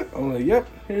 what? I'm like, yep,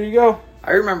 here you go.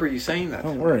 I remember you saying that.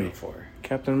 Don't worry. Before.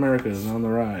 Captain America is on the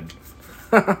ride.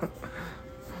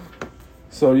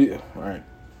 So, all right.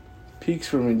 Peaks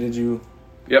for me, did you?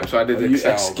 Yep, so I did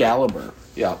Excalibur.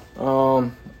 Yep.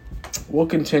 We'll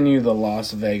continue the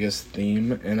Las Vegas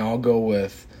theme, and I'll go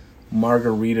with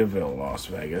Margaritaville, Las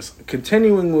Vegas.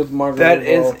 Continuing with Margaritaville. That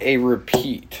is a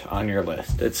repeat on your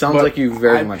list. It sounds like you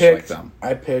very much like them.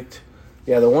 I picked,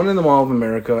 the one in the Mall of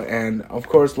America, and of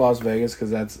course Las Vegas,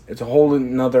 because it's a whole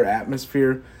another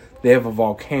atmosphere. They have a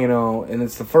volcano, and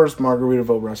it's the first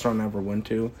Margaritaville restaurant I ever went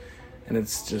to, and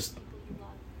it's just,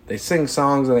 they sing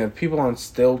songs, and they have people on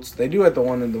stilts. They do at the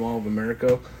one in the Mall of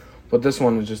America, but this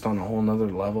one is just on a whole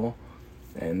nother level,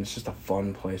 and it's just a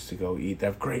fun place to go eat. They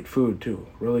have great food, too.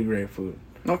 Really great food.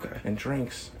 Okay. And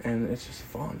drinks, and it's just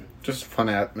fun. Just a fun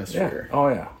atmosphere. Yeah. Oh,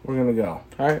 yeah. We're going to go.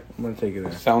 All right. I'm going to take it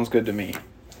there. Sounds good to me.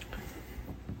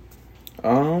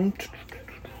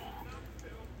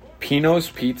 Pino's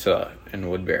Pizza in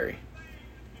Woodbury.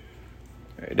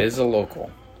 It is a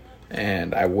local,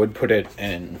 and I would put it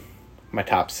in my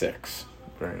top 6.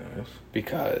 Very nice.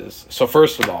 Because, so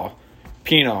first of all,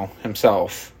 Pino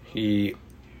himself,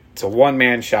 it's a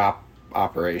one-man shop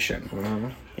operation. Mm-hmm.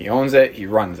 He owns it, he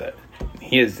runs it.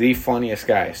 He is the funniest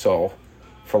guy. So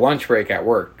for lunch break at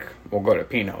work, we'll go to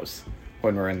Pino's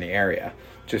when we're in the area.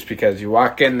 Just because you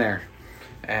walk in there,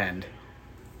 and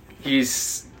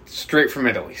he's straight from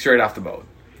Italy, straight off the boat.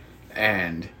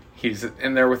 And he's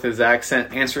in there with his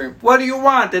accent answering, "What do you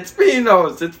want? It's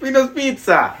Pino's. It's Pino's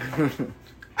Pizza."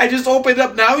 I just opened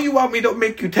up now. You want me to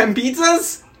make you 10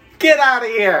 pizzas? Get out of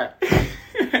here.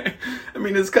 I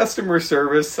mean, his customer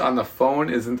service on the phone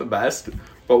isn't the best,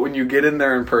 but when you get in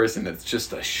there in person, it's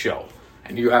just a show.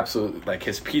 And you absolutely, like,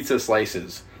 his pizza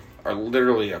slices are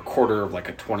literally a quarter of like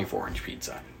a 24-inch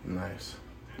pizza. Nice.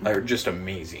 They're just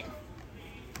amazing.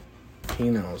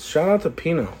 Pino's. Shout out to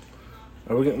Pino.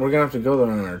 We're going to have to go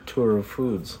there on our tour of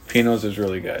foods. Pino's is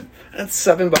really good. That's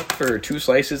 $7 for 2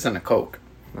 slices and a Coke.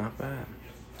 Not bad.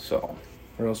 So.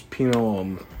 Or else Pino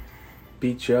will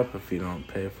beat you up if you don't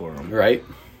pay for them. Right?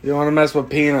 You don't want to mess with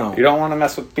Pino. You don't want to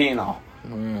mess with Pino.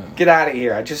 Get out of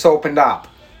here. I just opened up.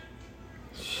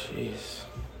 Jeez.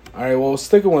 Alright, well,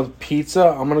 sticking with pizza,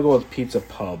 I'm going to go with Pizza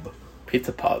Pub.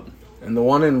 Pizza Pub. And the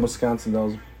one in Wisconsin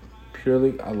Dells,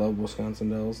 purely, I love Wisconsin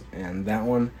Dells. And that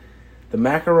one, the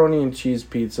macaroni and cheese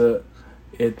pizza,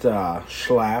 it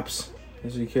slaps,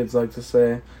 as you kids like to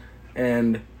say.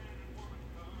 And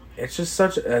it's just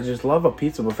I just love a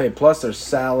pizza buffet. Plus, there's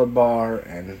salad bar,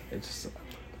 and it's just,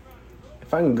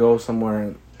 if I can go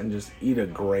somewhere and just eat a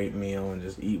great meal and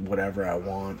just eat whatever I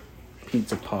want.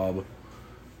 Pizza Pub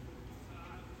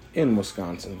in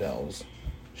Wisconsin Dells.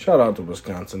 Shout out to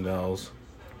Wisconsin Dells.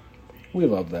 We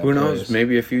love that Who knows? place.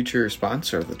 Maybe a future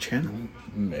sponsor of the channel.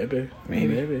 Maybe.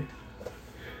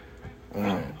 All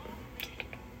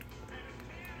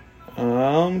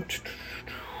right.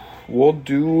 We'll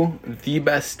do The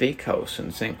Best Steakhouse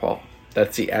in St. Paul.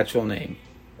 That's the actual name.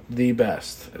 The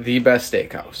best. The Best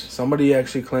Steakhouse. Somebody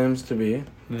actually claims to be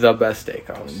The Best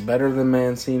Steakhouse. better than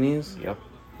Mancini's. Yep.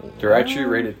 They're actually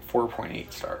rated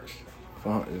 4.8 stars.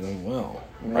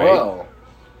 Well.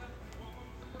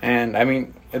 And, I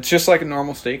mean, it's just like a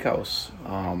normal steakhouse.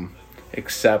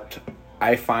 Except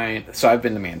I find... So I've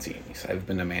been to Mancini's. I've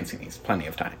been to Mancini's plenty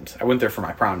of times. I went there for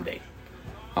my prom date.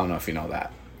 I don't know if you know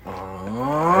that.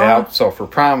 Yeah, so for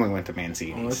prom we went to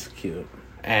Mancini's. Oh, that's cute.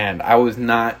 And I was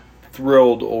not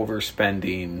thrilled over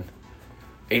spending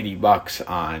 $80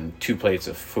 on 2 plates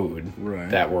of food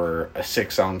that were a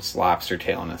 6-ounce lobster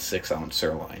tail and a 6-ounce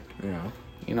sirloin. Yeah.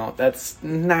 You know, that's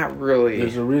not really...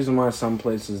 There's a reason why some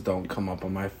places don't come up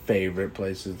on my favorite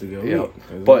places to go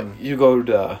eat. But you go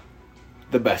to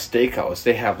The Best Steakhouse,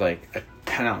 they have like a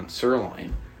 10-ounce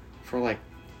sirloin for like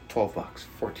 $12,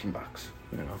 $14.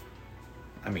 You know.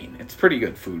 I mean, it's pretty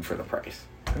good food for the price.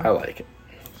 I like it.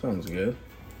 Sounds good.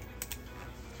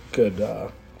 Good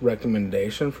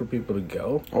recommendation for people to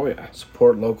go. Oh, yeah.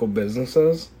 Support local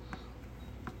businesses.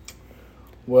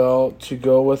 Well, to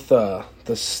go with the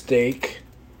steak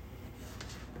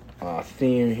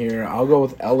theme here, I'll go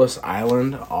with Ellis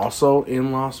Island, also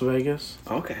in Las Vegas.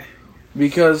 Okay.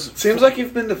 Because... Seems like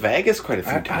you've been to Vegas quite a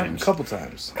few times. A couple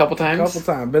times. Couple times?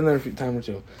 Been there a few times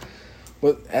or two.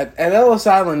 But at Ellis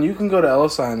Island, you can go to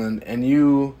Ellis Island and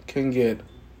you can get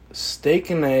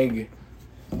steak and egg,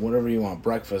 whatever you want,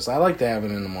 breakfast. I like to have it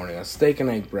in the morning, a steak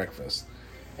and egg breakfast.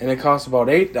 And it costs about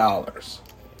 $8.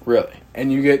 Really?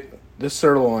 And you get the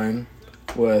sirloin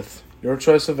with your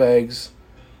choice of eggs,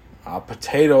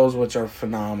 potatoes, which are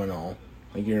phenomenal.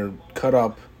 Like your cut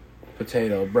up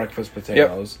breakfast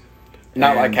potatoes. Yep.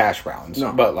 Not like hash browns,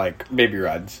 no. But like baby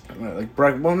reds.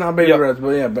 Not baby reds, but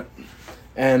yeah,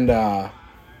 and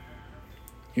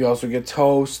you also get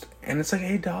toast, and it's like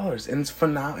 $8, and it's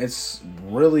phenomenal. It's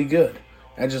really good.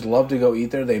 I just love to go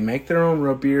eat there. They make their own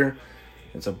root beer.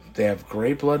 They have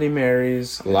great Bloody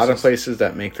Marys. A lot of places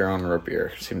that make their own root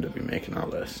beer seem to be making our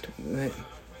list.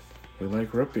 We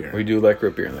like root beer. We do like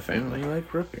root beer in the family. We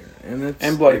like root beer,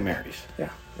 and Bloody Marys.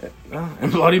 Yeah,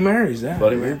 and Bloody Marys. Yeah,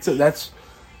 Bloody Marys.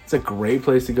 It's a great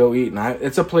place to go eat, and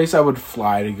it's a place I would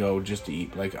fly to go just to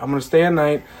eat. Like, I'm gonna stay a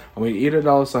night, I'm gonna eat at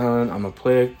Ellis Island, I'm gonna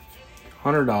play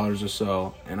 $100 or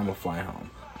so, and I'm gonna fly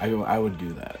home. I would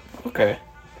do that. Okay,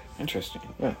 interesting.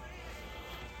 Yeah.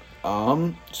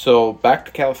 So back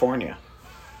to California.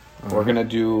 We're gonna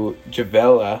do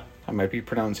Javella. I might be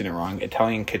pronouncing it wrong.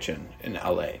 Italian Kitchen in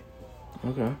LA.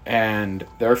 Okay. And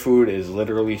their food is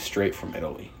literally straight from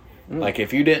Italy. Like,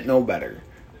 if you didn't know better,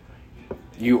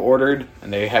 you ordered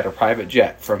and they had a private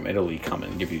jet from Italy come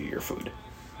and give you your food.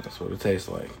 That's what it tastes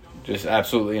like. Just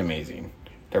absolutely amazing.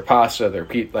 Their pasta, their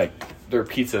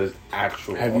pizza is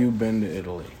actual. Have you been to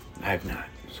Italy? I have not.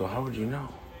 So how would you know?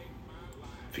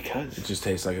 Because it just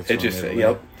tastes like it's it from just Italy.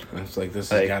 Yep. And it's like, this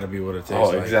has got to be what it tastes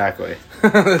like. Oh, exactly.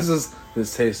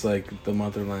 This tastes like the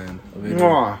motherland of Italy.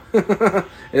 Mwah.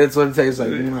 It's what it tastes like.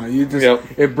 You just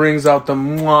it brings out the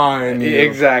mwah in you.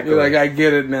 Exactly. You're like, I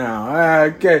get it now.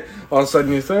 Okay. All of a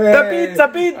sudden you say, hey, the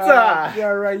pizza. Yeah,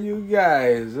 right, you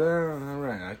guys. All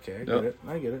right. Okay,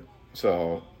 I get it.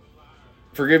 So,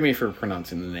 forgive me for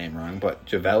pronouncing the name wrong, but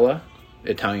Javella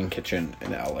Italian Kitchen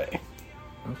in LA.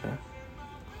 Okay.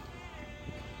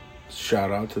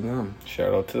 Shout out to them.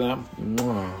 Shout out to them.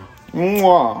 Mwah.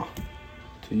 Mwah.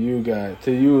 To you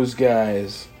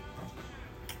guys.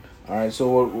 All right,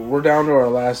 so we're down to our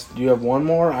last. Do you have one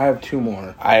more? I have two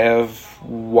more. I have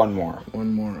one more.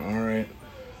 One more. All right.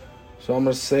 So I'm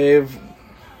gonna save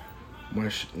my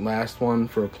last one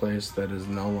for a place that is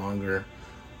no longer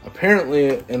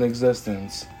apparently in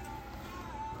existence.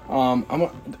 I'm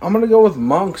gonna go with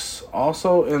Monk's,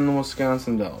 also in the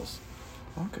Wisconsin Dells.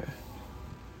 Okay.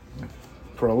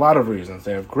 For a lot of reasons.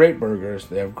 They have great burgers,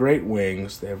 they have great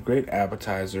wings, they have great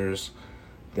appetizers,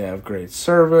 they have great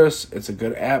service, it's a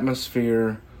good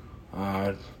atmosphere,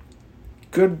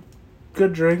 good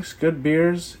drinks, good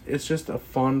beers. It's just a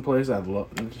fun place. I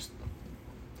love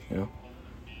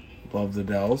the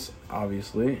Dells,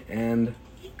 obviously, and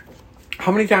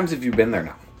How many times have you been there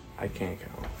now? I can't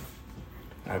count.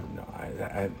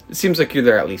 It seems like you're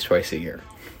there at least twice a year.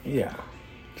 Yeah.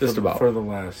 Just about. For the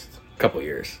last couple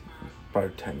years.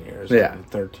 probably 10 years. Yeah.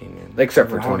 13 years. Except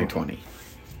for 2020.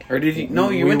 Or did you? No,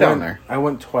 you We went down there. I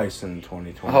went twice in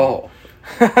 2020. Oh.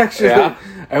 Actually, Yeah?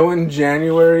 I went in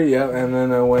January, yeah, and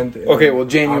then I went... Okay, well,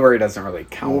 January doesn't really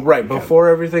count. Well, right, because- before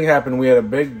everything happened,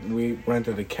 we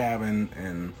rented a cabin,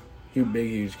 and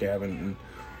huge cabin, and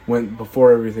went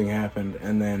before everything happened,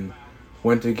 and then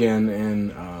went again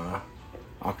in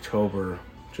October,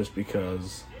 just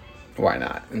because, Why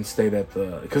not? and stayed at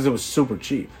because it was super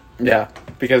cheap. Yeah,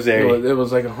 because they... It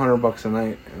was like $100 a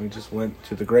night, and we just went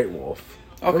to the Great Wolf.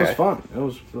 It was Okay. fun. It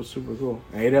was super cool.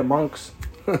 I ate at Monk's.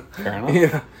 Fair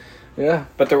enough. Yeah.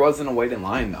 But there wasn't a wait in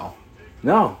line, though.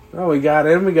 No, we got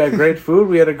in. We got great food.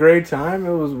 We had a great time.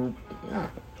 It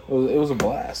was a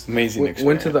blast. Amazing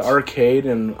Went to the experience. arcade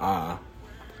and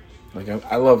like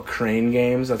I love crane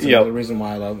games. That's Yep. another reason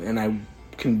why I love. And I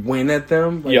can win at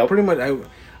them. Like, Yep. Pretty much,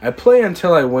 I play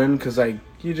until I win because I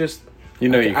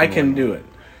can do it.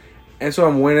 And so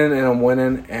I'm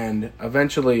winning, and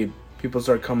eventually people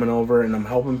start coming over, and I'm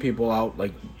helping people out.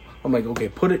 Like I'm like, okay,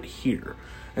 put it here.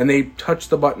 And they touch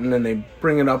the button and they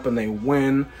bring it up and they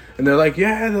win. And they're like,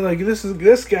 yeah, they're like, this is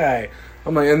this guy.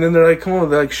 I'm like, and then they're like, come on,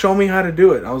 they're like, show me how to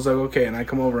do it. I was like, okay. And I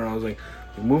come over and I was like,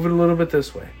 move it a little bit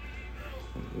this way.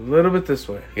 A little bit this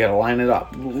way. You gotta line it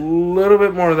up. A little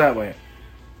bit more that way.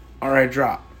 All right,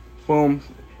 drop. Boom.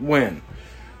 Win.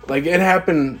 Like, it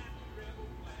happened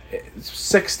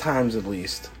 6 times at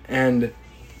least. And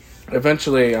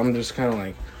eventually I'm just kind of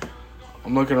like,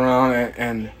 I'm looking around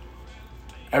and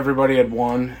everybody had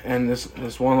won, and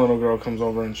this one little girl comes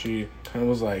over and she kind of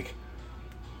was like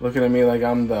looking at me like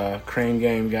I'm the crane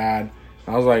game god.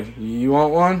 I was like, you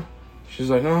want one? She's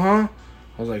like, uh-huh.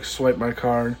 I was like, swipe my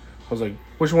card. I was like,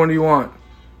 which one do you want?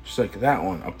 She's like, that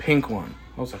one, a pink one.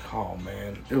 I was like, oh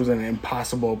man, it was an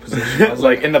impossible position. I was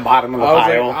like in the bottom of the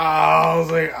pile. I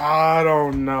was like, I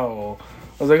don't know.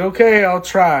 I was like, okay, I'll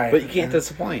try. But you can't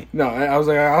disappoint. No, I was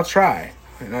like, I'll try.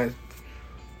 And I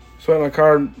swiped my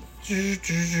card,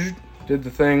 did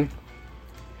the thing,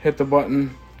 hit the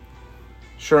button.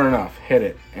 Sure enough, hit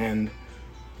it, and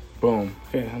boom.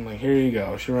 I'm like, here you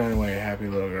go. She ran away, a happy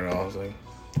little girl. I was like,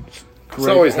 great. It's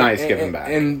always nice giving back.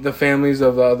 And the families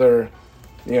of the other,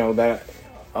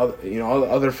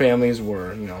 other families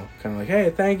were, kind of like, hey,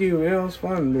 thank you. It was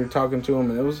fun. We were talking to them,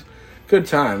 and it was a good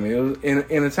time. It was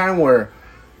in a time where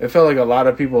it felt like a lot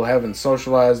of people haven't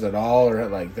socialized at all, or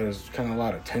like there's kind of a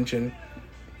lot of tension.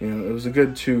 It was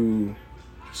good to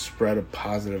spread a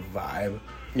positive vibe.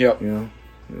 Yep.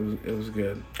 It was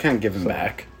good. Kind of giving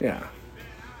back. Yeah.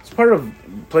 It's part of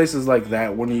places like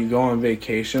that when you go on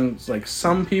vacation. It's like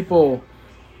some people,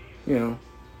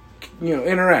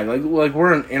 interact. Like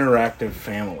we're an interactive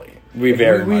family. We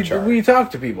very much are. We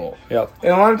talk to people. Yep.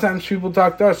 And a lot of times people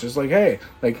talk to us just like, hey,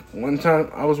 like one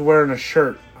time I was wearing a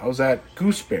shirt. I was at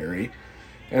Gooseberry,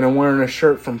 and I'm wearing a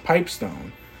shirt from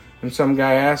Pipestone. And some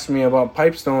guy asked me about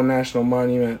Pipestone National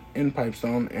Monument in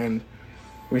Pipestone, and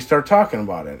we start talking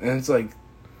about it. And it's like,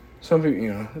 some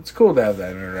people, it's cool to have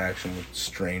that interaction with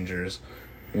strangers,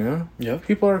 Yeah.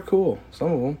 People are cool.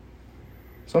 Some of them.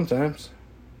 Sometimes.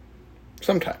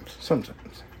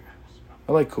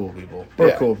 I like cool people.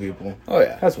 We're cool people. Oh,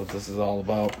 yeah. That's what this is all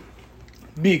about.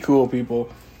 Be cool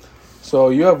people. So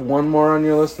you have one more on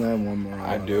your list, and I have one more on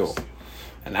I my do. list.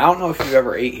 And I don't know if you've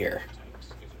ever ate here.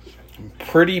 I'm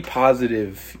pretty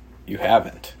positive you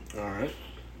haven't. All right.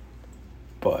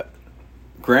 But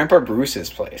Grandpa Bruce's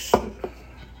place.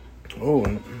 Oh,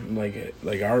 like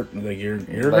your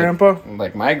grandpa?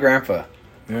 Like my grandpa.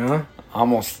 Yeah.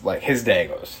 Almost like his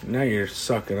Dagos. Now you're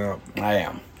sucking up. I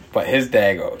am. But his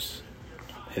Dagos.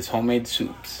 His homemade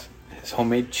soups. His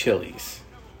homemade chilies.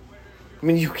 I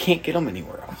mean, you can't get them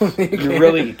anywhere else.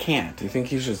 You can't. Do you think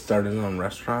he should start his own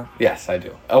restaurant? Yes, I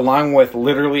do. Along with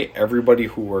literally everybody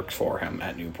who works for him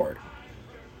at Newport.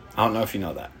 I don't know if you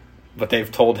know that. But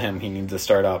they've told him he needs to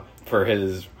start up for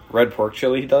his red pork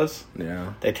chili he does.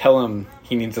 Yeah. They tell him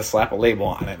he needs to slap a label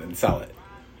on it and sell it.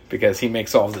 Because he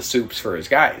makes all the soups for his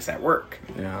guys at work.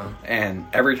 Yeah. And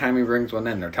every time he brings one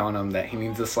in, they're telling him that he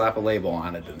needs to slap a label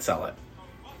on it and sell it.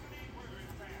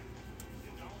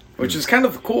 Which is kind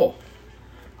of cool.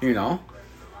 We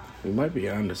might be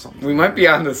onto something. We might be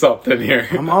onto something here.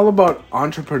 I'm all about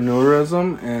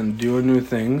entrepreneurism and doing new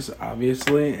things,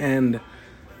 obviously, and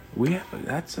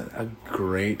that's a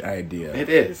great idea. It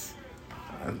is.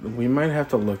 We might have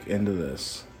to look into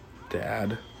this,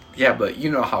 Dad. Yeah, but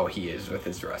you know how he is with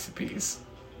his recipes.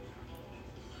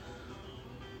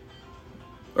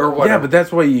 Or what? Yeah, but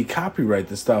that's why you copyright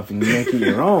the stuff and you make it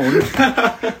your own.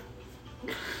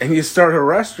 And you start a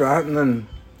restaurant and then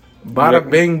bada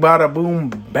bing, bada boom,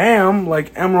 bam,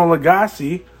 like Emeril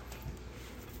Lagasse.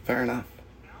 Fair enough.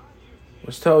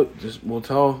 We'll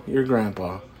tell your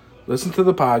grandpa. listen to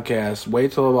the podcast,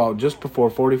 wait till about just before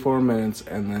 44 minutes,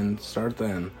 and then start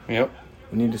then. Yep.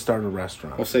 We need to start a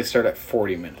restaurant. We'll say start at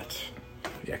 40 minutes.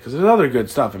 Yeah, because there's other good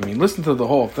stuff. I mean, listen to the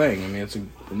whole thing. I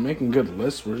mean, we're making good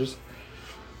lists. We're just,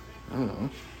 I don't know.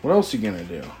 What else are you going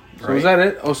to do? So Right. is that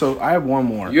it? Oh, so I have one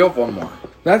more. You have one more.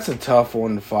 That's a tough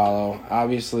one to follow.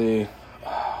 Obviously,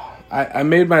 I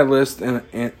made my list in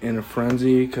a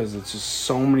frenzy because it's just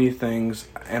so many things.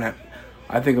 And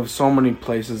I think of so many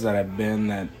places that I've been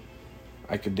that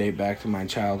I could date back to my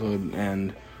childhood,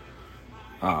 and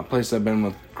places I've been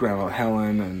with Grandma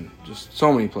Helen, and just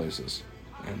so many places.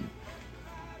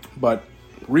 But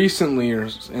recently, or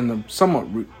in the somewhat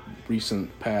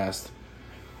recent past,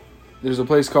 there's a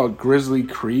place called Grizzly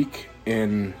Creek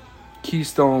in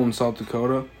Keystone, South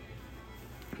Dakota.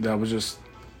 That was just,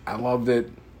 I loved it.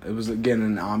 It was, again,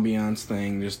 an ambiance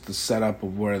thing, just the setup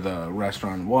of where the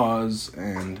restaurant was,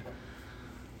 and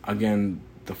again,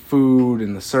 the food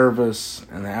and the service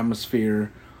and the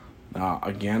atmosphere.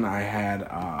 Again, I had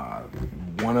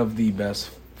one of the best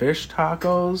fish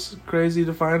tacos, crazy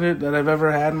to find it, that I've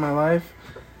ever had in my life.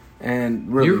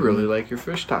 And really, You really like your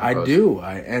fish tacos. I do.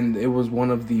 And it was one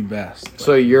of the best.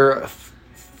 So you're a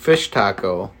fish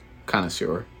taco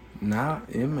connoisseur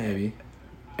Maybe.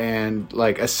 and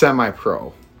like a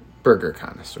semi-pro burger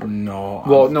connoisseur. No.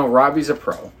 Well, no, Robbie's a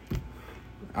pro.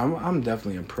 I'm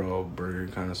definitely a pro burger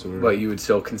connoisseur. But you would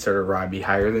still consider Robbie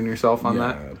higher than yourself on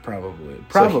that? Probably. So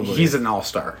Probably. he's an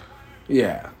all-star.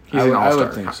 Yeah. He's an all-star I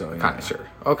would think so, yeah. connoisseur.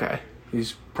 Okay.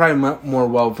 He's probably more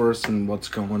well-versed in what's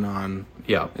going on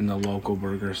Yep. in the local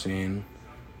burger scene,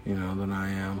 than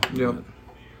I am. Yep.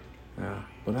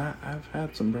 But I've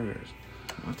had some burgers.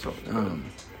 That's always good.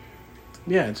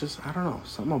 Yeah, it's just, I don't know,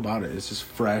 something about it. It's just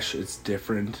fresh. It's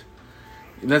different.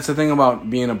 That's the thing about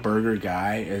being a burger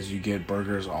guy, is you get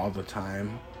burgers all the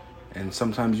time, and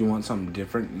sometimes you want something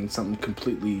different and something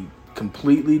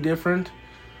completely different.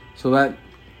 So that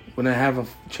when I have a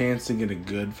chance to get a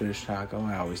good fish taco,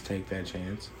 I always take that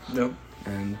chance. Yep.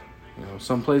 And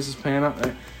some places pan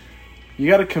out. You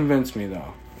got to convince me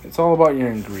though. It's all about your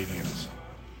ingredients.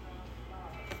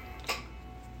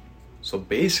 So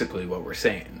basically what we're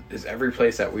saying is every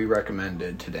place that we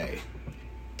recommended today,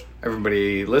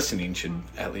 everybody listening should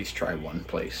at least try one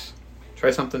place.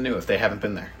 Try something new if they haven't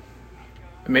been there.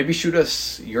 And maybe shoot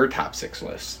us your top 6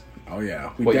 lists. Oh yeah,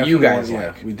 What you guys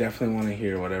like. We definitely want to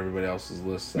hear what everybody else's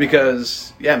lists are.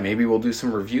 Because, maybe we'll do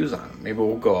some reviews on them. Maybe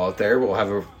we'll go out there, we'll have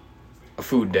a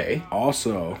food day.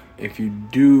 Also, if you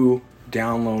do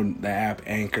download the app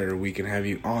Anchor, we can have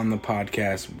you on the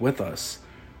podcast with us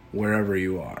wherever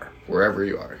you are. Wherever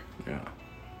you are. Yeah.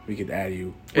 We could add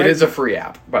you. It is a free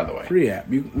app, by the way. Free app.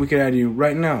 We could add you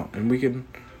right now, and we can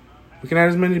add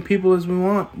as many people as we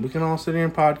want. We can all sit here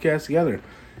and podcast together.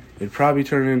 It'd probably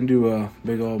turn into a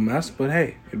big old mess, but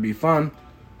hey, it'd be fun.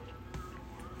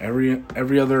 Every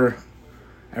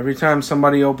time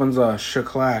somebody opens a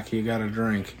shaklak, you got a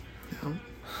drink.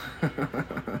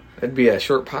 It'd be a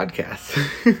short podcast.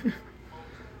 It'd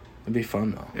be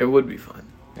fun though. It would be fun.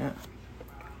 Yeah.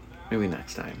 Maybe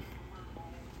next time.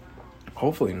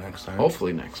 Hopefully next time.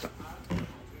 Hopefully next time.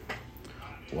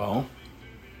 Well,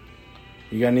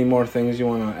 you got any more things you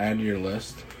want to add to your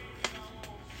list?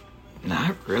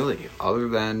 Not really, other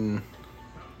than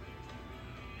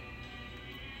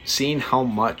seeing how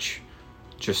much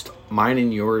just mine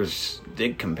and yours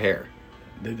did compare.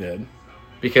 They did.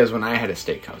 Because when I had a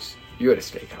steakhouse, you had a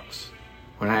steakhouse.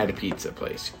 When I had a pizza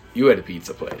place, you had a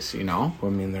pizza place, Well, I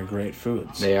mean, they're great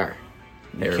foods. They are.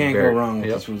 You can't go wrong with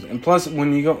this food. And plus,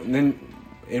 when you go, then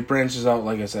it branches out,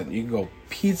 like I said, you can go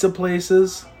pizza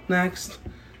places next.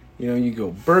 You go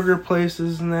burger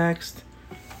places next.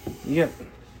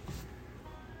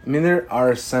 There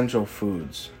are essential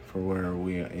foods for where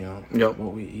we, Yep.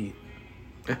 what we eat.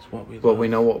 That's what we Well, love. we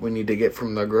know what we need to get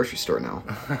from the grocery store now.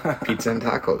 Pizza and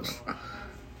tacos.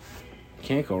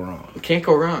 Can't go wrong. Can't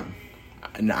go wrong.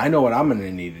 And I know what I'm going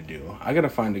to need to do. I got to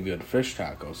find a good fish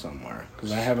taco somewhere,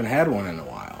 because I haven't had one in a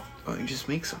while. Well, you just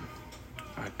make some.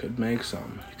 I could make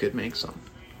some. You could make some.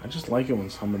 I just like it when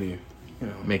somebody,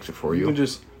 Makes it for you you. can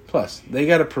just, plus, they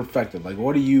got to perfect it. Like,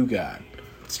 what do you got?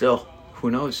 Still,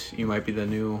 who knows? You might be the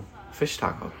new fish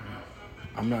taco.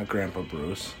 I'm not Grandpa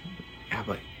Bruce. Yeah,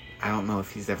 but I don't know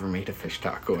if he's ever made a fish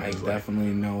taco in I his life.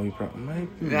 definitely know he probably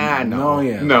might. No. No,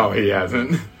 yeah. No, he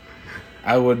hasn't.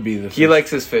 I would be the fish He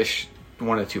likes his fish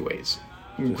one of two ways.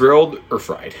 Grilled or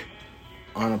fried.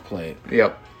 on a plate.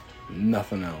 Yep.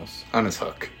 Nothing else. On his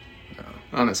hook.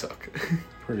 On his hook.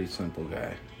 Pretty simple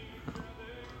guy.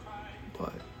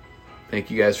 But thank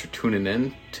you guys for tuning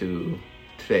in to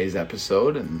today's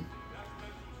episode, and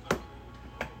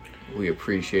we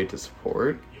appreciate the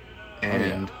support.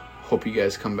 And hope you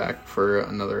guys come back for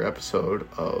another episode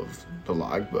of The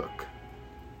Logbook.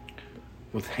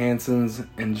 With Hansons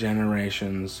and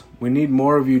Generations. We need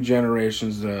more of you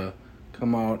generations to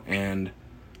come out and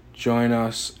join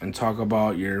us and talk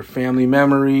about your family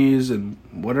memories and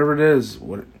whatever it is.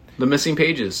 The missing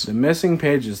pages. The missing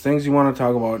pages. Things you want to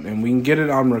talk about. And we can get it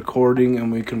on recording,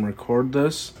 and we can record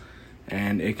this.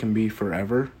 And it can be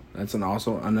forever. That's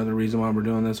also another reason why we're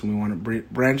doing this. And we want to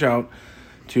branch out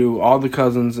to all the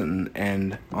cousins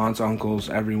and aunts, uncles,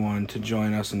 everyone to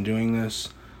join us in doing this.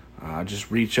 Just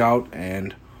reach out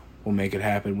and we'll make it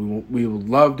happen. We would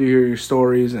love to hear your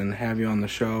stories and have you on the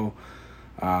show.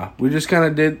 We just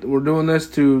kind of we're doing this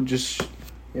to just,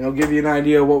 give you an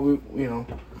idea of what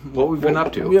we've been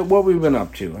up to. What we've been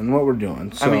up to and what we're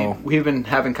doing. So, we've been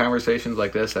having conversations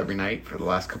like this every night for the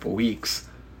last couple weeks.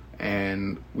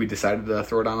 And we decided to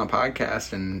throw it on a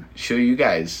podcast and show you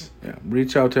guys. Yeah,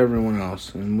 reach out to everyone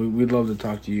else. And we'd love to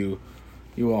talk to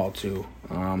you all too.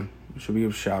 Should we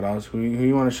give shout-outs? Who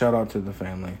you want to shout out to the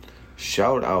family?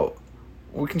 Shout out.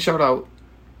 We can shout out.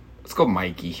 Let's go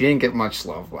Mikey. He didn't get much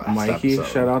love last episode.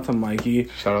 Shout out to Mikey.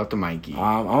 Shout out to Mikey.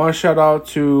 I want to shout out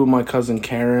to my cousin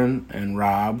Karen and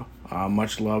Rob.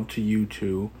 Much love to you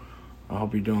two. I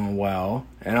hope you're doing well.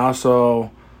 And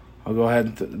also, I'll go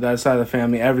ahead that side of the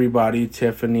family. Everybody,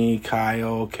 Tiffany,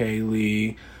 Kyle,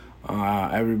 Kaylee,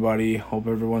 everybody. Hope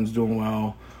everyone's doing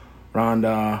well.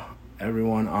 Rhonda,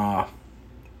 everyone.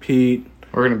 Pete.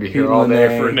 We're going to be here all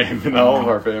day for naming all of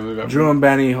our family members. Drew and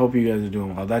Benny, hope you guys are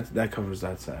doing well. That covers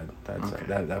that side.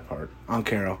 That part. On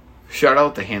Carol. Shout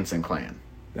out the Hanson clan.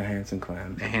 The Hanson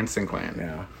clan. The Hanson clan.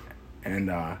 Yeah.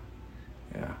 And,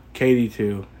 Katie,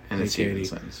 too. And the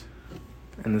Stevensons.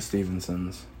 And the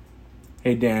Stevensons.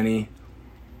 Hey, Danny.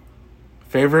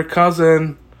 Favorite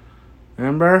cousin.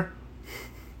 Remember?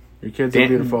 Your kids are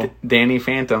beautiful. Danny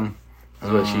Phantom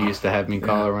is what she used to have me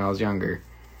call her when I was younger.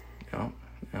 Yeah.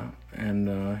 And,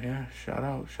 shout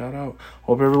out.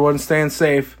 Hope everyone's staying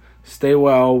safe. Stay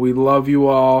well. We love you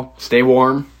all. Stay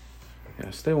warm.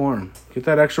 Yeah, stay warm. Get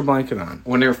that extra blanket on.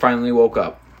 Winter finally woke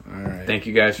up. All right. Thank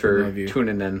you guys for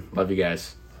tuning in. Love you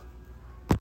guys.